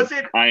 what? So Colin, was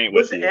it? I ain't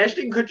Was with you.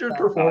 Ashton Kutcher's Not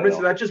performance?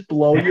 at Did that just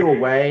blow you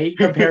away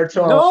compared to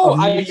No, a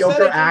I said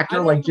mediocre I actor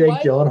don't like Jake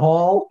like-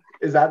 Gyllenhaal?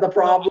 Is that the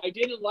problem? I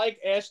didn't like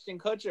Ashton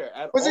Kutcher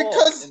at Was it all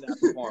 'cause- in that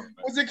performance.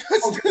 Was it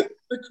because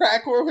the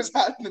crack whore was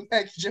hot in the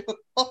neck, Joe?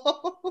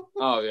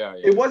 Oh yeah,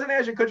 yeah. It wasn't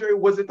Ashton Kutcher.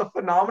 Was it the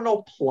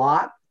phenomenal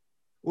plot?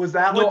 Was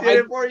that what No, did I-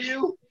 it for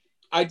you?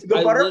 I The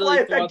I butterfly literally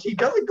effect. thought- He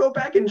doesn't go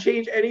back and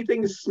change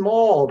anything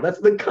small. That's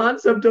the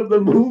concept of the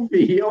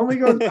movie. He only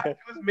goes back to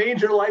his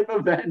major life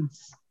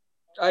events.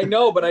 I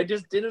know, but I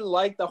just didn't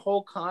like the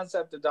whole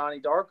concept of Donnie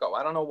Darko.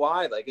 I don't know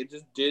why. Like it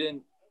just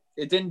didn't.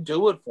 It didn't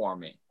do it for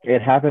me.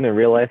 It happened in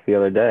real life the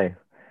other day.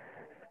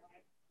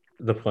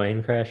 The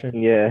plane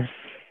crashing. Yeah.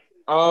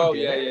 Oh Oh,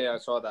 did yeah, it? yeah, I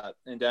saw that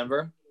in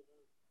Denver.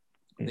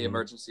 The Mhm.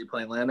 emergency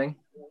plane landing.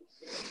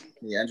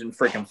 The engine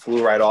freaking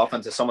flew right off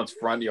into someone's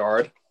front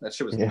yard. That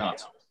shit was Yeah.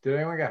 nuts. Did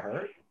anyone get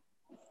hurt?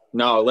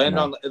 No, it landed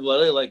No. on. It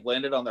literally like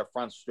landed on their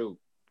front stoop.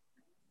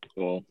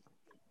 Well,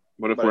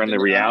 what if But we're it in the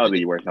didn't-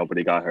 reality where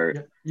nobody got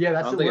hurt? Yeah,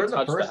 that's I don't we're think in it the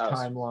touched the first house.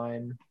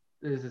 timeline.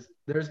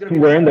 There's gonna be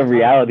We're in the a timeline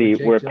reality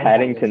Jake where Gyllenhaal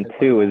Paddington gets hit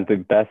 2 by is the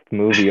best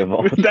movie of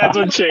all That's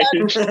time. what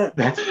changed.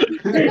 That's,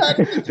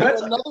 Paddington 2,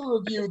 that's another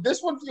review.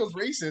 This one feels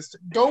racist.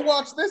 Go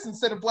watch this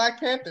instead of Black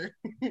Panther.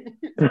 Oh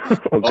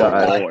Oh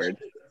god. Lord.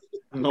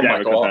 Oh Yeah, my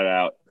we cut god. that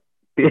out.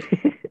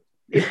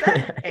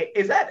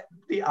 is that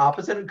the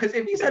opposite? Because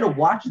if he said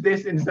watch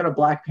this instead of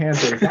Black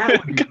Panther,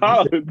 that would be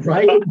Colin.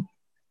 right.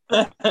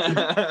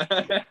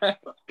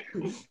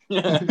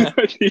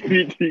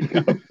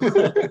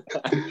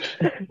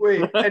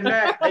 Wait, and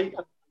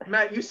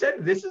Matt, you said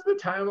this is the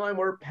timeline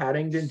where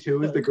Paddington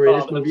 2 is the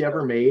greatest Oh, that's movie ever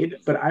right. made,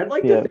 but I'd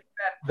like Yeah. to think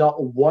that the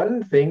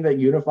one thing that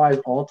unifies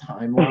all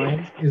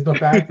timelines is the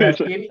fact that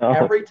in No.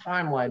 every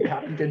timeline,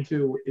 Paddington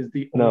 2 is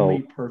the No.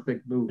 only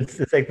perfect movie.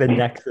 It's like the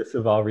nexus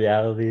of all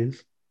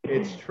realities.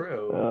 It's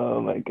true.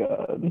 Oh my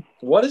god.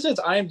 What is its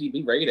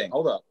IMDb rating?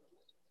 Hold up.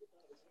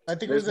 I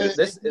think it was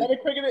This- a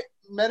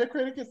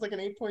Metacritic is like an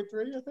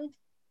 8.3, I think.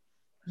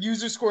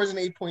 User score is an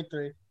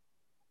 8.3.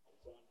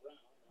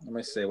 Let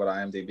me see what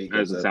IMDb That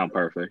gives doesn't it. sound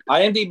perfect.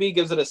 IMDb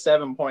gives it a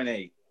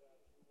 7.8.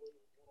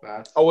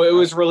 That's, Oh, it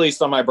was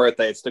released on my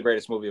birthday. It's the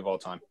greatest movie of all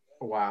time.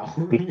 wow.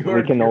 We You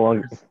heard can it no here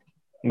longer- first.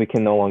 We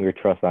can no longer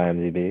trust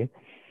IMDb.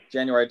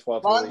 January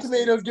 12th. Rotten release date.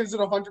 Tomatoes gives it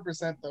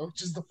 100% though,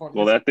 which is the funniest.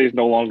 Well, that day's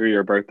no longer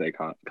your birthday,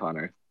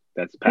 Connor.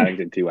 That's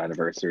Paddington 2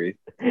 anniversary.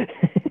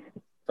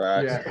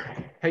 Facts. Yeah.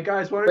 Hey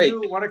guys, want Wait.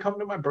 to come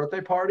to my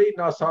birthday party?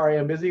 No, sorry,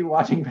 I'm busy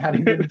watching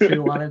Paddington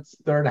 2 on its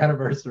 3rd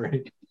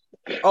anniversary.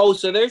 Oh,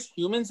 so there's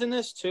humans in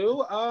this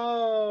too?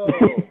 Oh.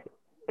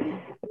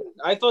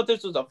 I thought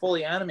this was a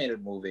fully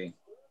animated movie.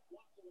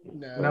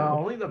 No,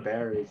 only the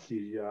bear is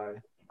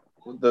CGI.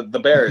 The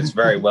bear is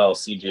very well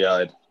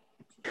CGI'd.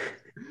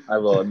 I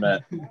will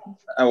admit.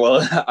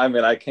 I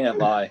mean, I can't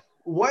lie.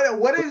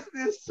 What is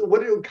this?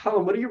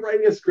 Colin, what are you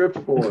writing a script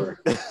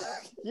for?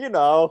 You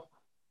know.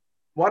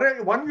 Why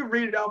don't you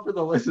read it out for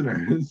the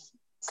listeners?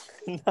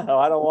 No,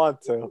 I don't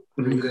want to.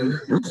 Read it.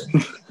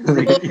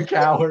 Read it, you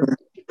coward.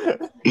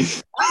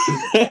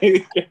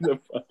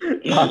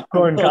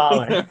 Popcorn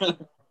Colin.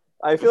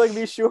 I feel like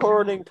me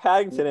shoehorning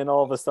Paddington in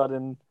all of a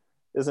sudden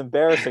is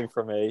embarrassing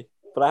for me,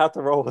 but I have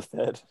to roll with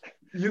it.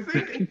 You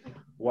think?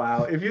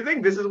 Wow. If you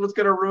think this is what's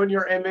going to ruin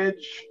your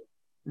image,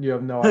 You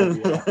have no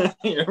idea.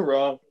 You're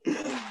wrong.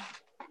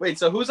 Wait,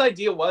 so whose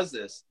idea was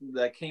this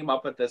that came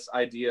up with this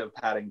idea of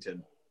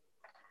Paddington?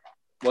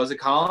 Was it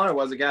Colin or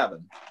was it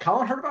Gavin?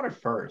 Colin heard about it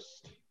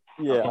first.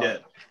 Yeah. He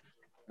did.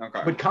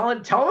 Okay. But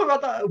Colin, tell him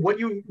about what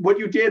you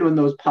did when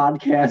those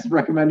podcasts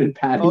recommended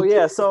Paddington. Oh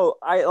yeah, so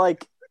I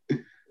like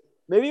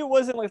maybe it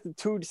wasn't like the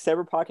two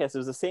separate podcasts. It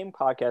was the same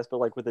podcast, but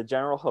like with the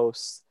general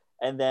hosts,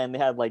 and then they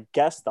had like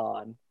guests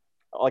on,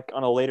 like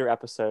on a later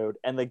episode,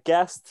 and the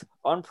guest,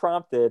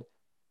 unprompted,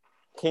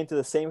 came to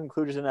the same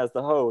conclusion as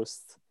the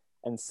host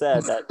and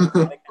said that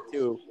Paddington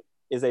 2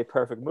 is a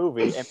perfect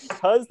movie. And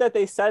because that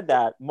they said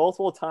that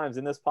multiple times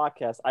in this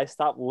podcast, I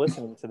stopped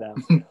listening to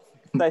them.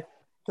 Because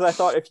I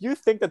thought, if you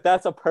think that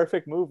that's a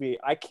perfect movie,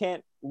 I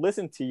can't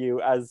listen to you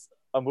as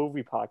a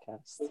movie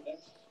podcast.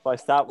 So I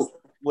stopped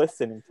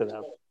listening to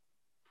them.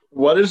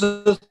 What is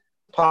this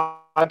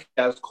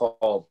podcast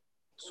called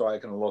so I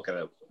can look at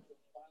it?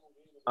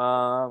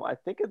 I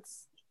think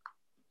it's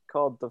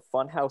called the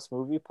Funhouse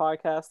Movie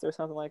Podcast or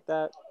something like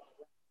that.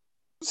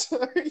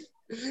 Sorry,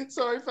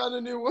 I found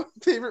a new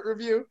favorite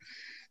review.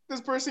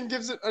 This person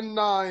gives it a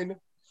 9.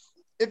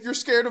 If you're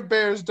scared of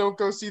bears, don't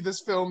go see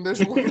this film.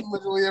 There's one in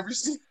literally every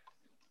scene.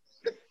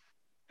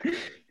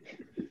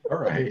 All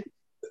right.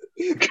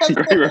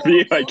 Great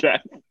review, I guess.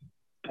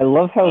 I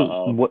love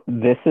how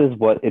this is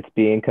what it's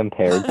being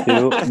compared to: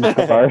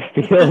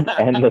 Garfield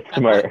and the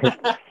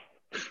Smurfs.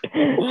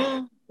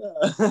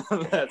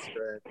 That's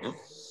great.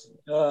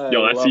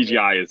 Yo, that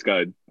CGI is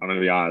good. I'm gonna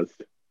be honest.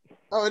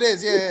 Oh, it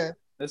is. Yeah.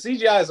 The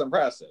CGI is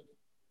impressive.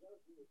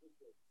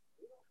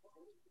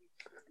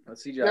 The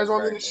CGI. You guys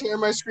want me to is share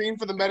my screen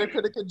for the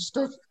Metacritic and just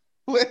go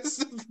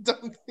list of the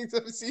dumb things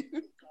I've seen?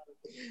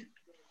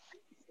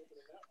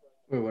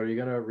 Wait, what are you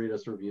gonna read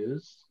us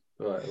reviews?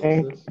 What is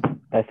this?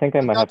 I think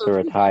I might have to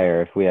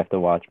retire if we have to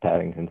watch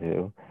Paddington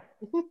 2.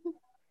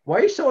 Why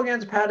are you so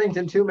against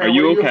Paddington 2, man? Are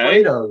you what are you okay?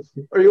 afraid of?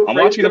 Are you I'm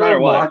afraid watching to no matter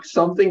what. unlock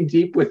something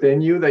deep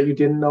within you that you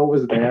didn't know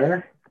was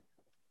there?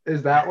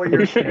 Is that what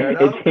you're scared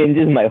of? It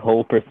changes my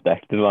whole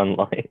perspective on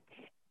life.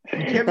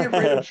 You can't be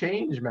afraid of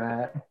change,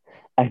 Matt.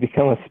 I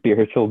become a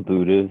spiritual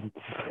Buddhist.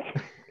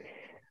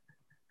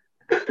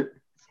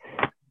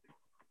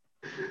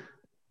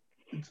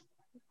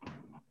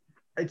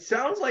 It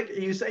sounds like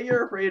you say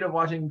you're afraid of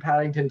watching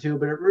Paddington 2,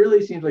 but it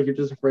really seems like you're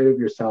just afraid of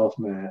yourself,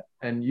 Matt.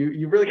 And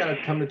you really got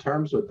to come to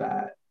terms with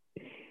that.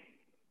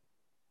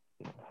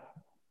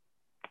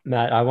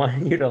 Matt, I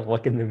want you to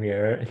look in the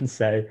mirror and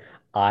say,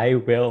 I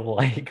will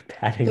like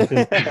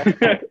Paddington.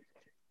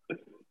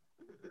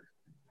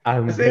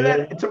 I say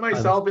that to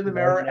myself in the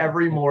mirror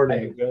every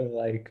morning. I will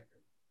like.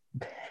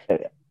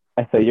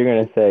 I thought you're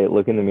going to say,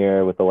 look in the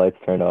mirror with the lights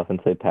turned off and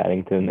say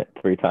Paddington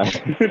 3 times.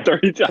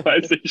 30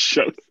 times it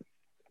shows.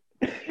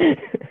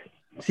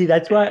 See,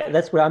 that's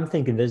what I'm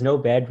thinking. There's no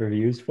bad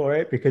reviews for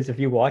it, because if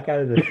you walk out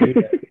of the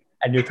theater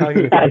and you're telling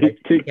me like,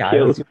 yeah, I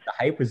don't see what the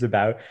hype was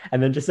about,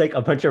 and then just like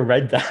a bunch of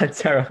red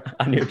dots are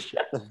on your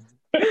chest.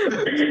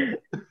 You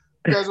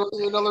guys want to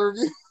do another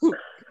review?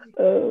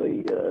 Oh my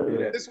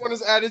god. This one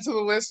is added to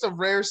the list of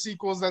rare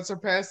sequels that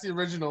surpass the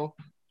original.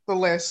 The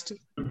list.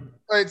 All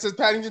right, it says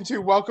Paddington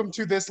 2, welcome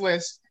to this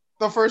list.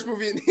 The first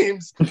movie it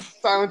names,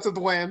 Silence of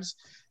the Lambs.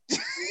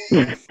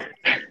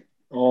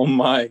 Oh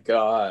my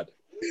god.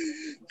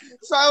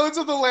 Silence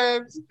of the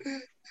Lambs.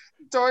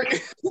 Dark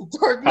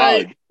Colin,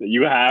 Knight.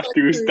 you have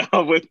to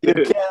stop with You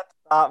this. can't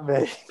stop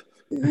me.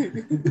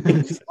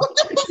 What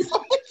the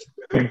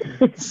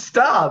fuck?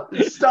 Stop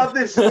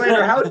this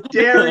slander. How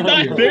dare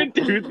I you? didn't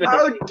do that.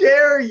 How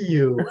dare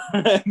you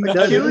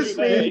accuse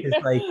me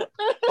It's like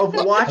of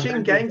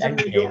watching Gangs of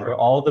New Endgame, York? where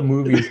all the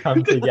movies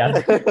come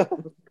together.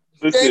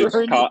 Listen,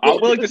 Colin, I'm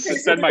willing to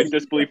suspend my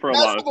disbelief for a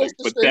lot of things,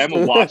 but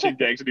damn, watching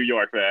Gangs of New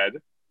York, man.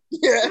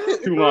 Yeah.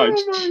 Too much.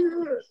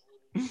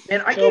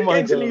 And I gave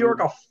Gangs of New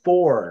York a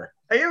 4.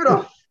 I gave it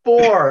a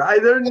 4.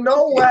 There's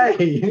no way.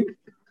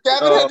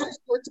 Gavin had to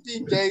resort to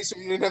being gay so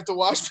you didn't have to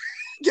watch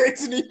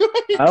Gangs of New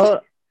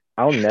York.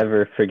 I'll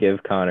never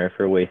forgive Connor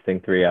for wasting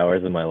 3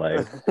 hours of my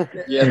life.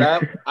 Yeah,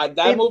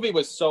 that movie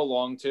was so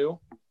long too.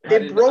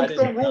 It broke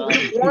the rule.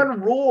 One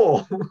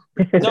rule.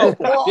 No,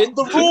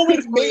 The rule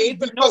was made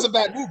because of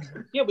that movie.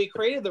 Yeah, we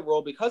created the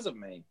rule because of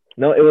me.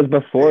 No, it was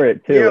before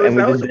it too, Yeah, and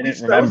we that just was didn't that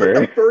was like remember.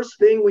 the first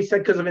thing we said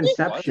because of Was it?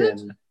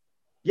 Inception.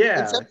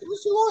 Yeah. Inception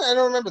was too long? I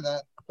don't remember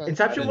that. But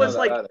Inception I didn't know was that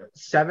like either.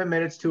 7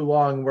 minutes too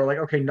long. We're like,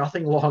 okay,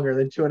 nothing longer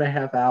than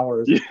 2.5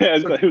 hours. Yeah,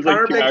 it was like 2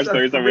 hours, 30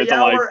 minutes. I'm like,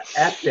 3-hour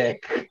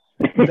epic.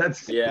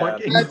 That's Yeah.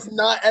 fucking. That's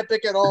not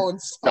epic at all.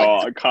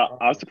 oh,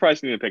 I was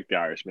surprised you didn't pick The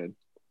Irishman.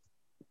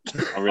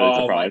 I'm really Oh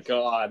my surprised.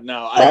 god,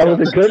 no. That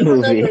was a good do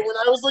remember movie. when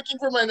I was looking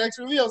for my next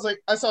movie, I was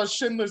like, I saw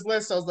Schindler's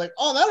List. I was like,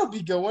 oh, that'll be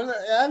a good one.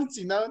 I haven't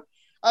seen that one.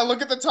 I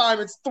look at the time,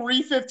 it's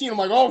 3:15. I'm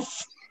like, oh,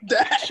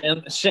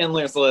 that.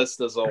 Schindler's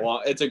List is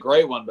it's a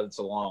great one, but it's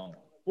a long one.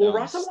 Well,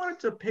 Rasa wanted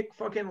to pick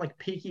fucking like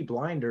Peaky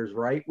Blinders,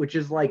 right? Which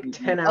is like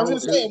 10 I was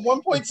hours. gonna say, at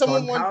one point,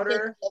 someone wanted to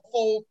Gunpowder. pick a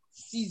full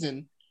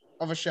season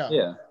of a show.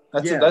 Yeah,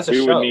 that's Yeah. a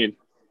We show. would need.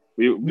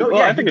 No, well,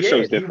 yeah, I think he the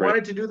show's did. He different.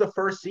 wanted to do the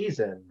first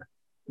season.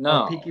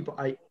 No, Peaky.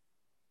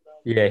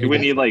 Yeah, We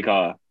would need like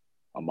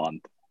a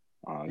month.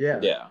 Yeah.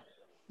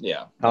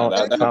 Yeah. How-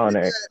 No, that- Colin,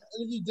 And if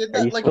you did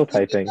that, you like still if we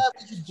did typing? that,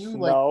 we could do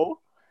like No.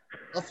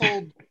 a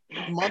full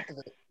month of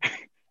it.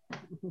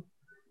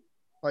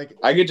 Like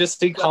I could just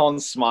see Colin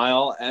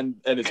smile and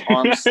his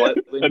arm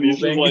slightly And he's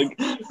just moving.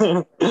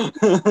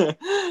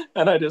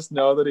 And I just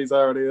know that he's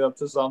already up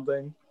to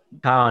something.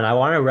 Colin, I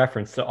want a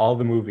reference to all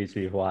the movies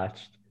we've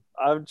watched.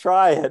 I'm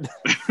trying.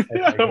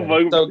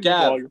 So,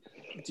 Gab,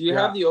 do you Yeah.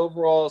 have the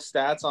overall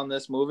stats on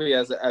this movie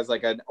as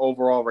like an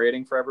overall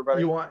rating for everybody?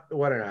 You want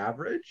what, an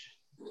average?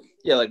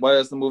 Yeah, like what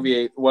is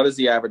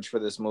the average for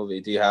this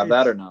movie? Do you have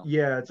that or no?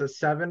 Yeah, it's a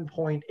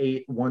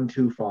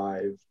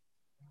 7.8125.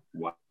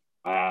 Wow.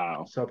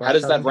 So How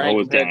does that rank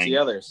Oh, compared to dang. the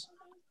others?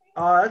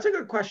 That's a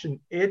good question.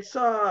 It's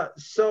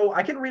so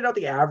I can read out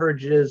the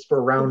averages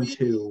for round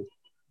 2.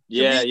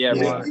 Yeah. Can Yeah.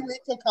 we wait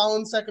till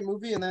Colin's second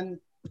movie and then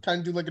kind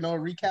of do like another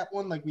recap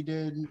one like we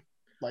did?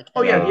 Like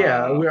Oh yeah,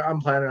 Uh, I'm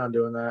planning on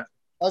doing that.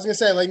 I was gonna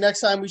say like next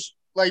time we should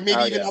like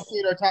maybe Oh, even yeah.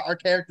 update our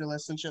character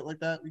list and shit like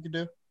that. We could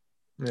do.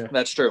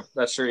 That's true.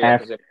 Yeah,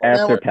 'cause it-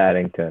 After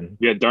Paddington.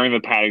 Yeah, during the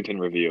Paddington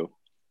review.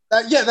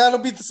 That'll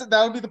be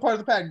the part of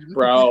the package.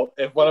 bro,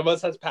 if one of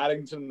us has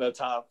Paddington in the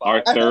top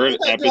Our 5, third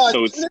No, episode even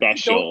if we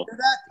special. don't do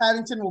that,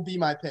 Paddington will be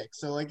my pick.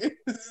 So like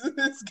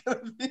it's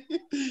gonna be.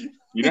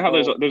 You know how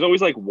there's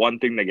always like one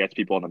thing that gets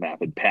people on the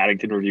map, and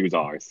Paddington reviews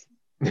ours.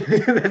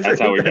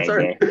 That's how we get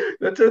there.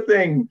 That's our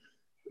thing.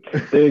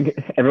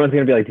 Everyone's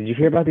gonna be like, "Did you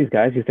hear about these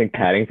guys who think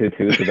Paddington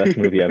 2 is the best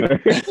movie ever?"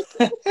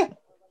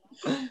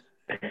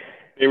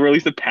 They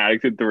released a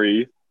Paddington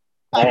 3.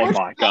 Oh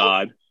my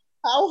god.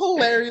 How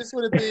hilarious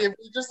would it be if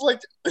we just like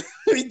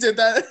we did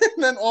that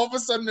and then all of a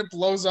sudden it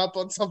blows up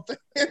on something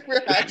and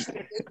we're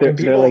actually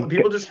They're like,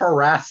 People just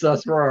harass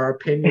us for our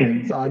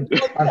opinions on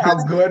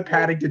how good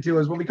Paddington 2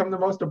 is. We'll become the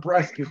most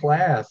oppressed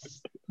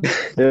class.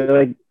 they're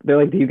like,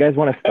 "Do you guys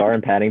want to star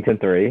in Paddington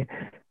 3?"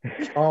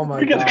 Oh my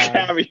We got a god.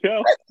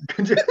 cameo.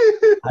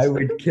 I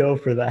would kill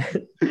for that.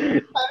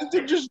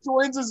 Paddington just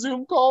joins a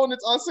Zoom call and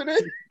it's us in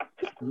it.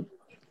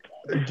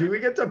 Do we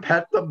get to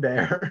pet the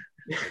bear?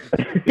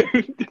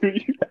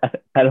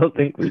 I don't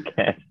think we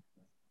can.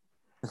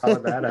 Oh,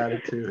 that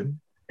attitude.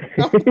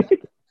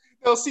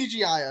 They'll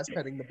CGI us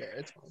petting the bear.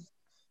 It's fine.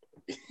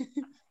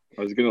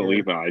 I was gonna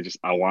leave, but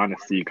I want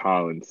to see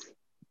Collins.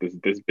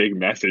 This big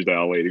message that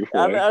I'm waiting for.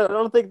 I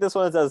don't think this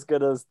one's as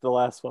good as the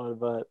last one,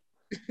 but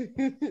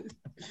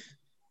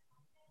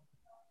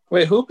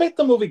Wait, who picked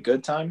the movie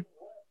Good Time?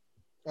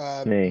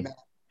 Me. Matt.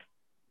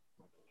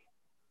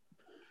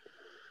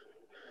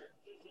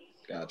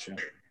 Gotcha.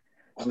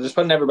 I'm just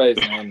putting everybody's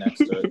name next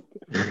to it.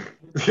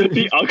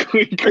 The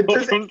ugly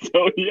girl from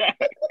Zodiac.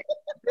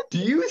 Do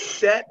you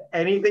set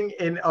anything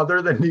in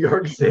other than New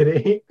York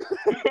City?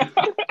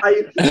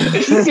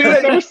 It's just dude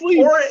that never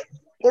sleeps.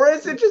 Or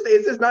is it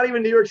just not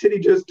even New York City,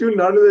 just do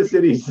none of the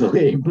cities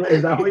sleep?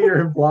 Is that what you're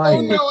Oh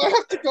implying? no, I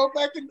have to go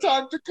back in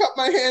time to cut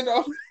my hand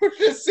off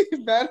to see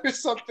Matt or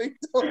something.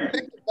 Don't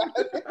think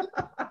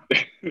about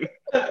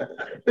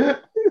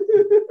it.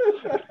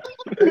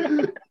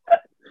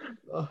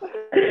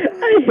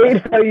 I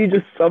hate how you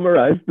just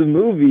summarized the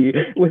movie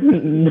with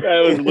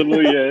That was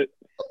literally it.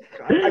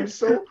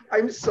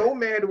 I'm so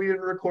mad we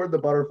didn't record the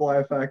Butterfly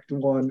Effect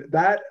one.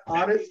 That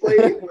honestly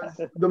was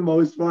the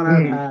most fun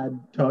I've had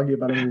talking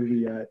about a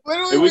movie yet.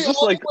 Literally, It was we just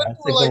all like- went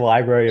That's through, like the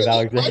Library of why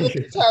Alexandria.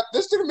 did this happen?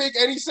 This didn't make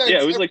any sense.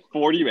 Yeah, it was like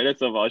 40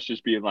 minutes of us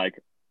just being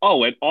like,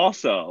 oh, and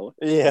also,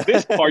 yeah.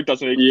 this part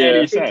doesn't make Yeah.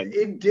 any It, sense.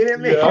 it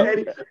didn't make Yeah.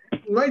 any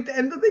like,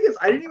 and the thing is,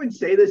 I didn't even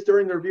say this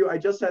during the review. I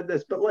just said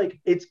this, but like,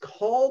 it's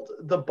called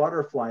the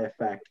Butterfly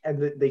Effect,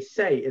 and they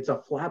say it's a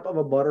flap of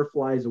a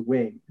butterfly's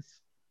wings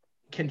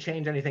can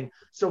change anything.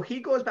 So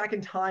he goes back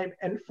in time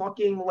and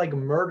fucking like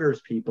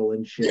murders people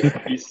and shit.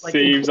 He Like,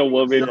 saves a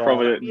woman the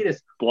from it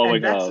fetus. blowing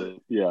And that's- up.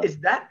 Yeah. Is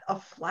that a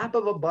flap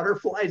of a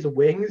butterfly's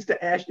wings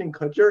to Ashton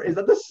Kutcher? Is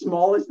that the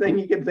smallest thing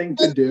he can think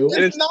to do?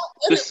 And It's not.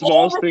 the And it all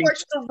smallest thing-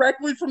 reflects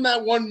directly from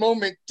that one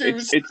moment, too.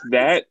 It's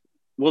that.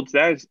 Well, it's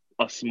that is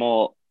a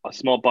small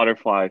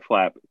butterfly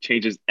flap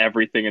changes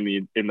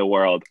everything in the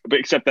world. But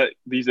except that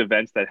these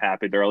events that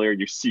happened earlier,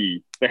 you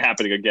see they're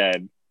happening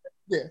again.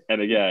 Yeah.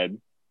 And again.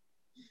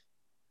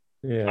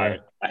 Yeah.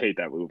 I hate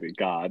that movie.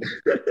 God.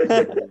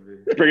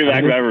 Bringing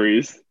back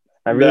memories.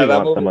 I really that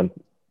want movie- someone.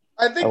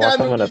 I I think want that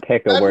someone movie. to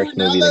pick a That worse movie,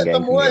 now movie that, than the Gangs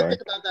of more New I York.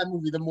 think about that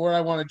movie, the more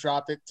I want to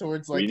drop it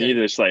towards like. We need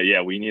this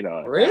we need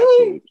a Really?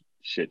 absolute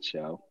shit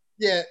show.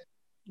 Yeah,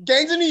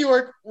 Gangs of New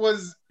York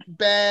was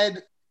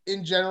bad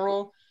in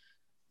general.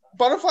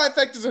 Butterfly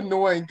Effect is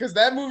annoying because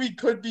that movie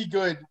could be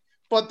good,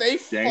 but they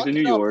Gangs fucked of it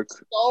New up York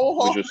so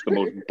was hard. just the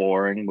most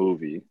boring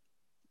movie.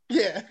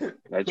 Yeah,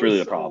 That's really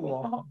the So problem.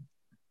 long.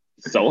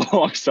 So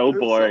long, so It was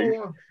boring.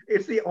 long.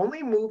 It's the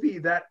only movie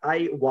that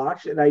I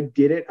watched and I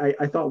did it.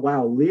 I thought,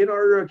 wow,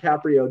 Leonardo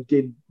DiCaprio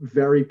did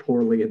very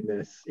poorly in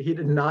this. He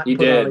did not He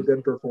put on a did.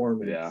 good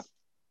performance. Yeah.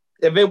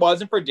 If it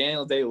wasn't for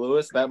Daniel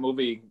Day-Lewis, that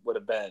movie would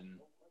have been.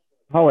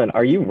 Colin,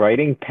 are you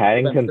writing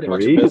Paddington Pretty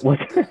much 3? abysmal.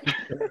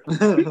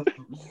 What?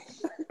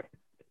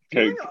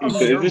 Okay,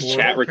 is this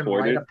chat Can write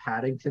recorded? a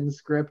Paddington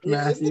script,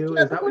 Yeah, is the Matthew?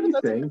 chat Is that what recorded? you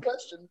That's a good think?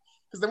 question.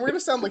 Because then we're gonna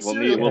sound like We'll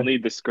serial.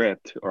 need the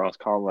script, or else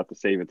Colin will have to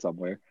save it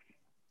somewhere.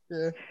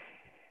 Yeah.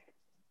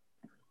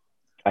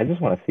 I just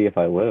want to see if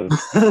I live.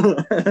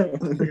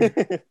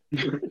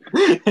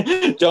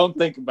 Don't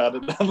think about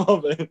it that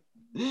moment.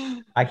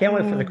 I can't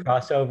wait for the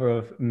crossover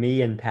of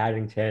me and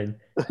Paddington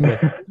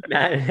with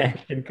Matt and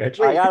Ashton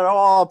Kutcher. I got it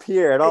all up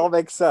here. It all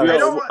makes sense. I Yo,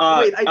 don't,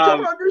 I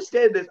don't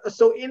understand this.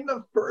 So in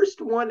the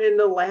first one and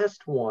the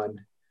last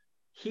one,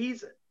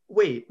 this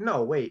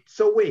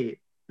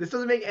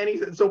doesn't make any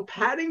sense. So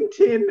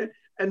Paddington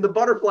and the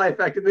Butterfly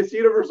Effect in this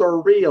universe are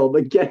real.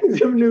 The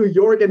Gangs of New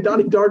York and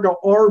Donnie Darko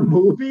are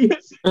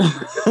movies.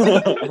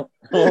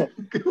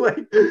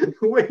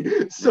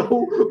 Wait, so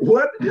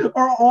what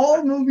are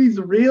all movies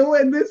real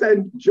in this?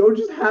 And Joe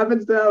just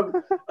happens to have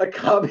a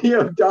copy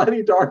of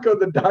Donnie Darko,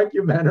 the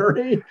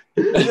documentary.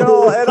 It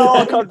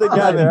all come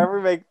together.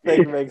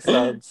 Everything makes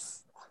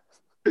sense.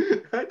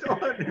 I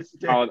don't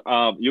understand.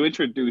 You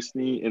introduced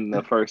me in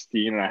the first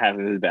scene, and I have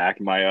his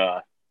back. Am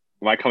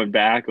I coming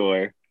back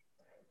or?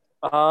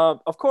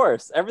 Of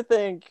course,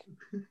 everything.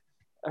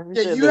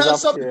 Yeah, you have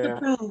something to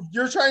prove.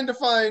 You're trying to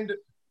find.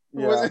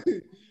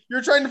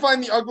 You're trying to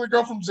find the ugly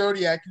girl from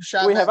Zodiac who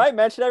shot. Wait, have I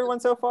mentioned everyone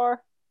so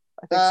far?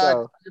 I think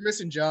so. You're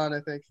missing John, I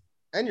think,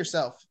 and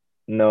yourself.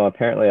 No,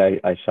 apparently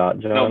I shot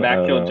John. No,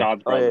 Matt killed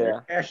John's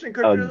brother. Ashton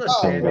Kutcher is a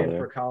stand-in brother.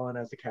 for Colin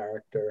as a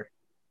character.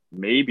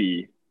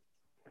 Maybe.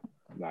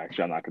 No,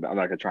 actually, I'm not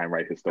gonna try and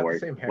write his story.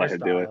 Got the same Let him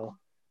do it. hairstyle.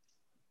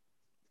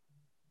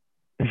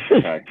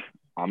 Okay,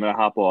 I'm gonna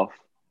hop off.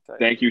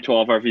 Thank you to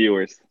all of our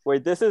viewers.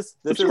 Wait, this is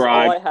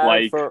Subscribe, all I have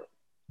like, for.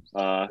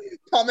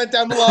 Comment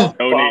down below.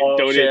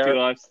 Donate share. to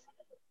us.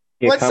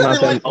 Yeah, Let's comment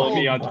say, like, Follow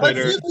me on let's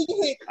Twitter. see if we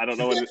can hit. I don't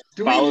know what.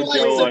 Do we Follow like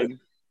Joe some- on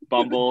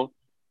Bumble.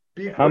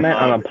 Comment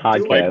on a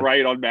podcast. Like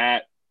right on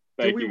Matt.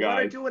 Do Thank we you want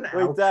to guys. do an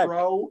Wait, Zach.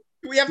 outro?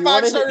 We have Do you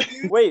wanna 5-star hit-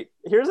 reviews. Wait,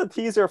 here's a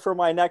teaser for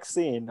my next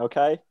scene.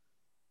 Okay.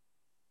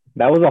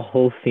 That was a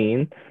whole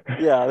scene.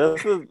 Yeah,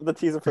 this is the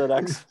teaser for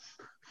the next.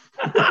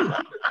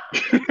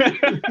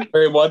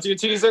 Wait, what's your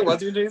teaser?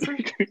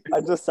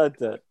 I just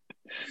sent it.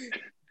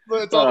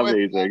 It's all the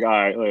way Amazing. All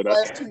right, later.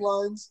 last 2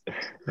 lines.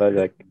 But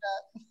like,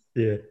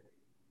 Yeah.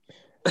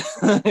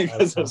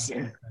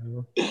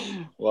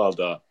 Well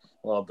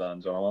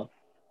done, John.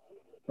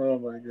 Oh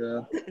my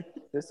god.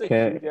 There's a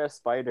Okay. huge ass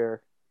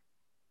spider.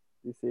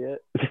 You see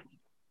it?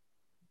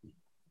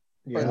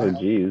 oh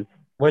geez.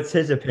 What's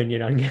his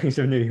opinion on Gangs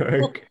of New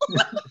York?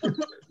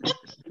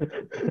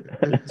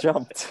 It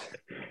jumped.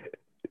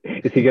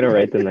 Is he gonna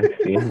write the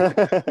next scene?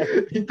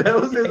 That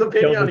was his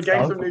opinion on Killed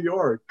Gangs himself. of New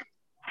York.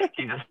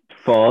 He just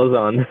falls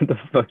on the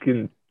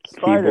fucking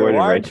Spider, keyboard and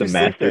why writes aren't a you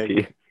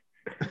masterpiece.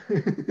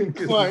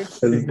 Why? As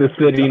the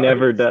city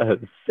never does.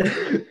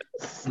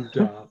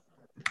 Stop.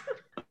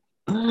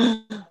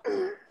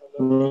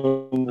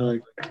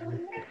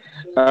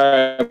 All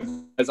right,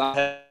 guys, I'm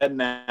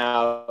heading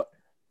out.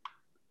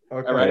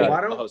 Okay, All right,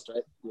 why the don't? host,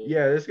 right?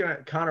 Yeah, this is gonna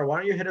Connor. Why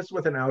don't you hit us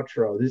with an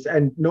outro? This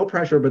and no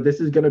pressure, but this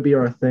is gonna be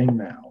our thing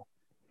now.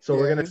 So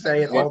we're gonna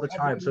say it all the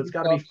time. So it's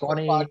got to be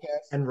funny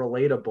and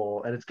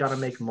relatable, and it's got to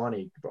make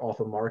money off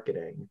of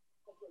marketing.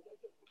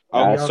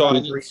 Oh, We so have I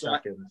 3 need,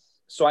 seconds.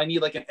 so I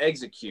need like an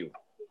execute.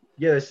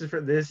 Yeah, this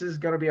is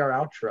gonna be our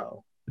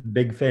outro.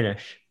 Big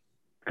finish.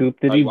 Scoop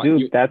did Oh, he you want- do?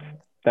 you- That's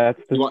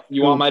the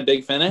You want my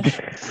big finish?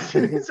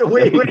 So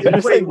wait.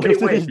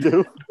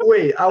 Do.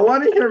 Wait, I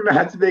want to hear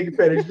Matt's big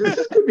finish.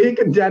 This could be a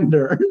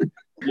contender.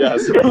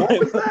 Yes. What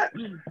was that?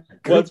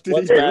 What's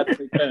Matt's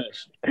big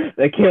finish?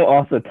 That came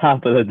off the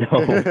top of the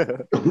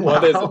dome.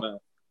 What is it, Wow.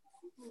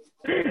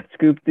 man?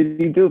 Scoop did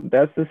he do?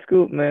 That's the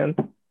scoop, man.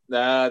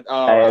 That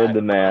I am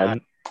the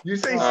man. You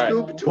say All right.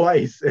 scoop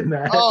twice in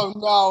that. Oh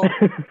no!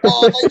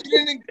 Oh, you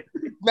didn't,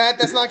 Matt.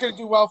 That's not going to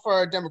do well for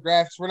our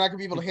demographics. We're not going to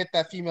be able to hit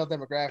that female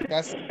demographic.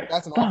 That's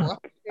an awful.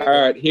 All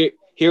right,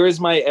 here is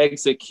my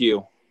exit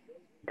cue.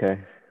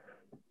 Okay.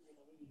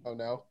 Oh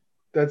no!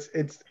 It's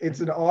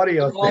an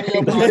audio An audio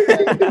thing.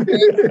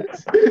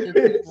 podcast.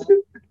 It's-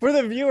 For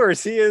the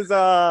viewers, he is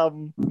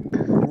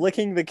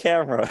licking the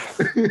camera.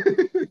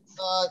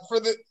 For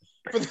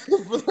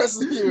the rest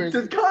of the viewers.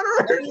 Does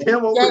Connor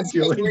understand what we're That's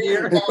doing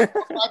here?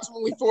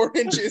 approximately 4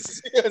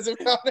 inches as of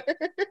Connor.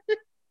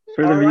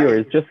 For the All right.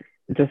 viewers,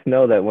 just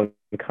know that when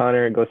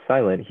Connor goes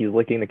silent, he's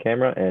licking the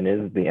camera and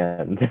is the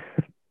end.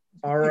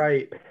 All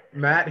right,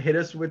 Matt, hit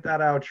us with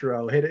that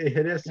outro.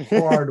 Hit us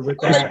hard with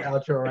that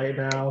outro right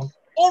now.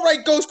 All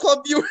right, Ghost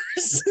Club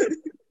viewers.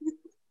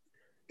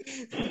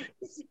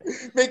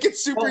 Make it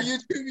super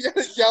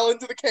YouTube. Yell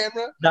into the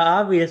camera. The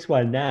obvious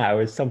one now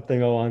is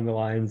something along the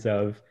lines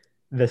of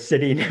the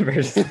city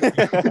never sleeps.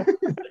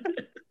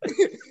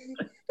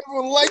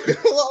 Everyone like,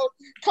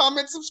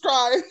 comment,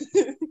 subscribe.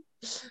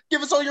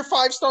 Give us all your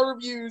 5-star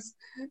reviews.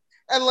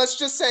 And let's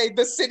just say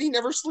the city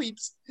never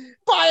sleeps.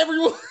 Bye,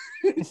 everyone.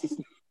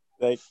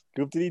 Like,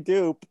 goop-diddy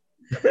doop.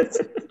 That's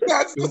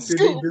the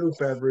scoop.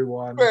 Doop,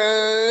 everyone.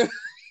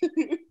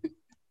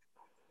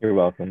 You're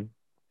welcome.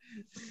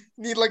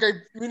 We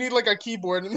need like a keyboard.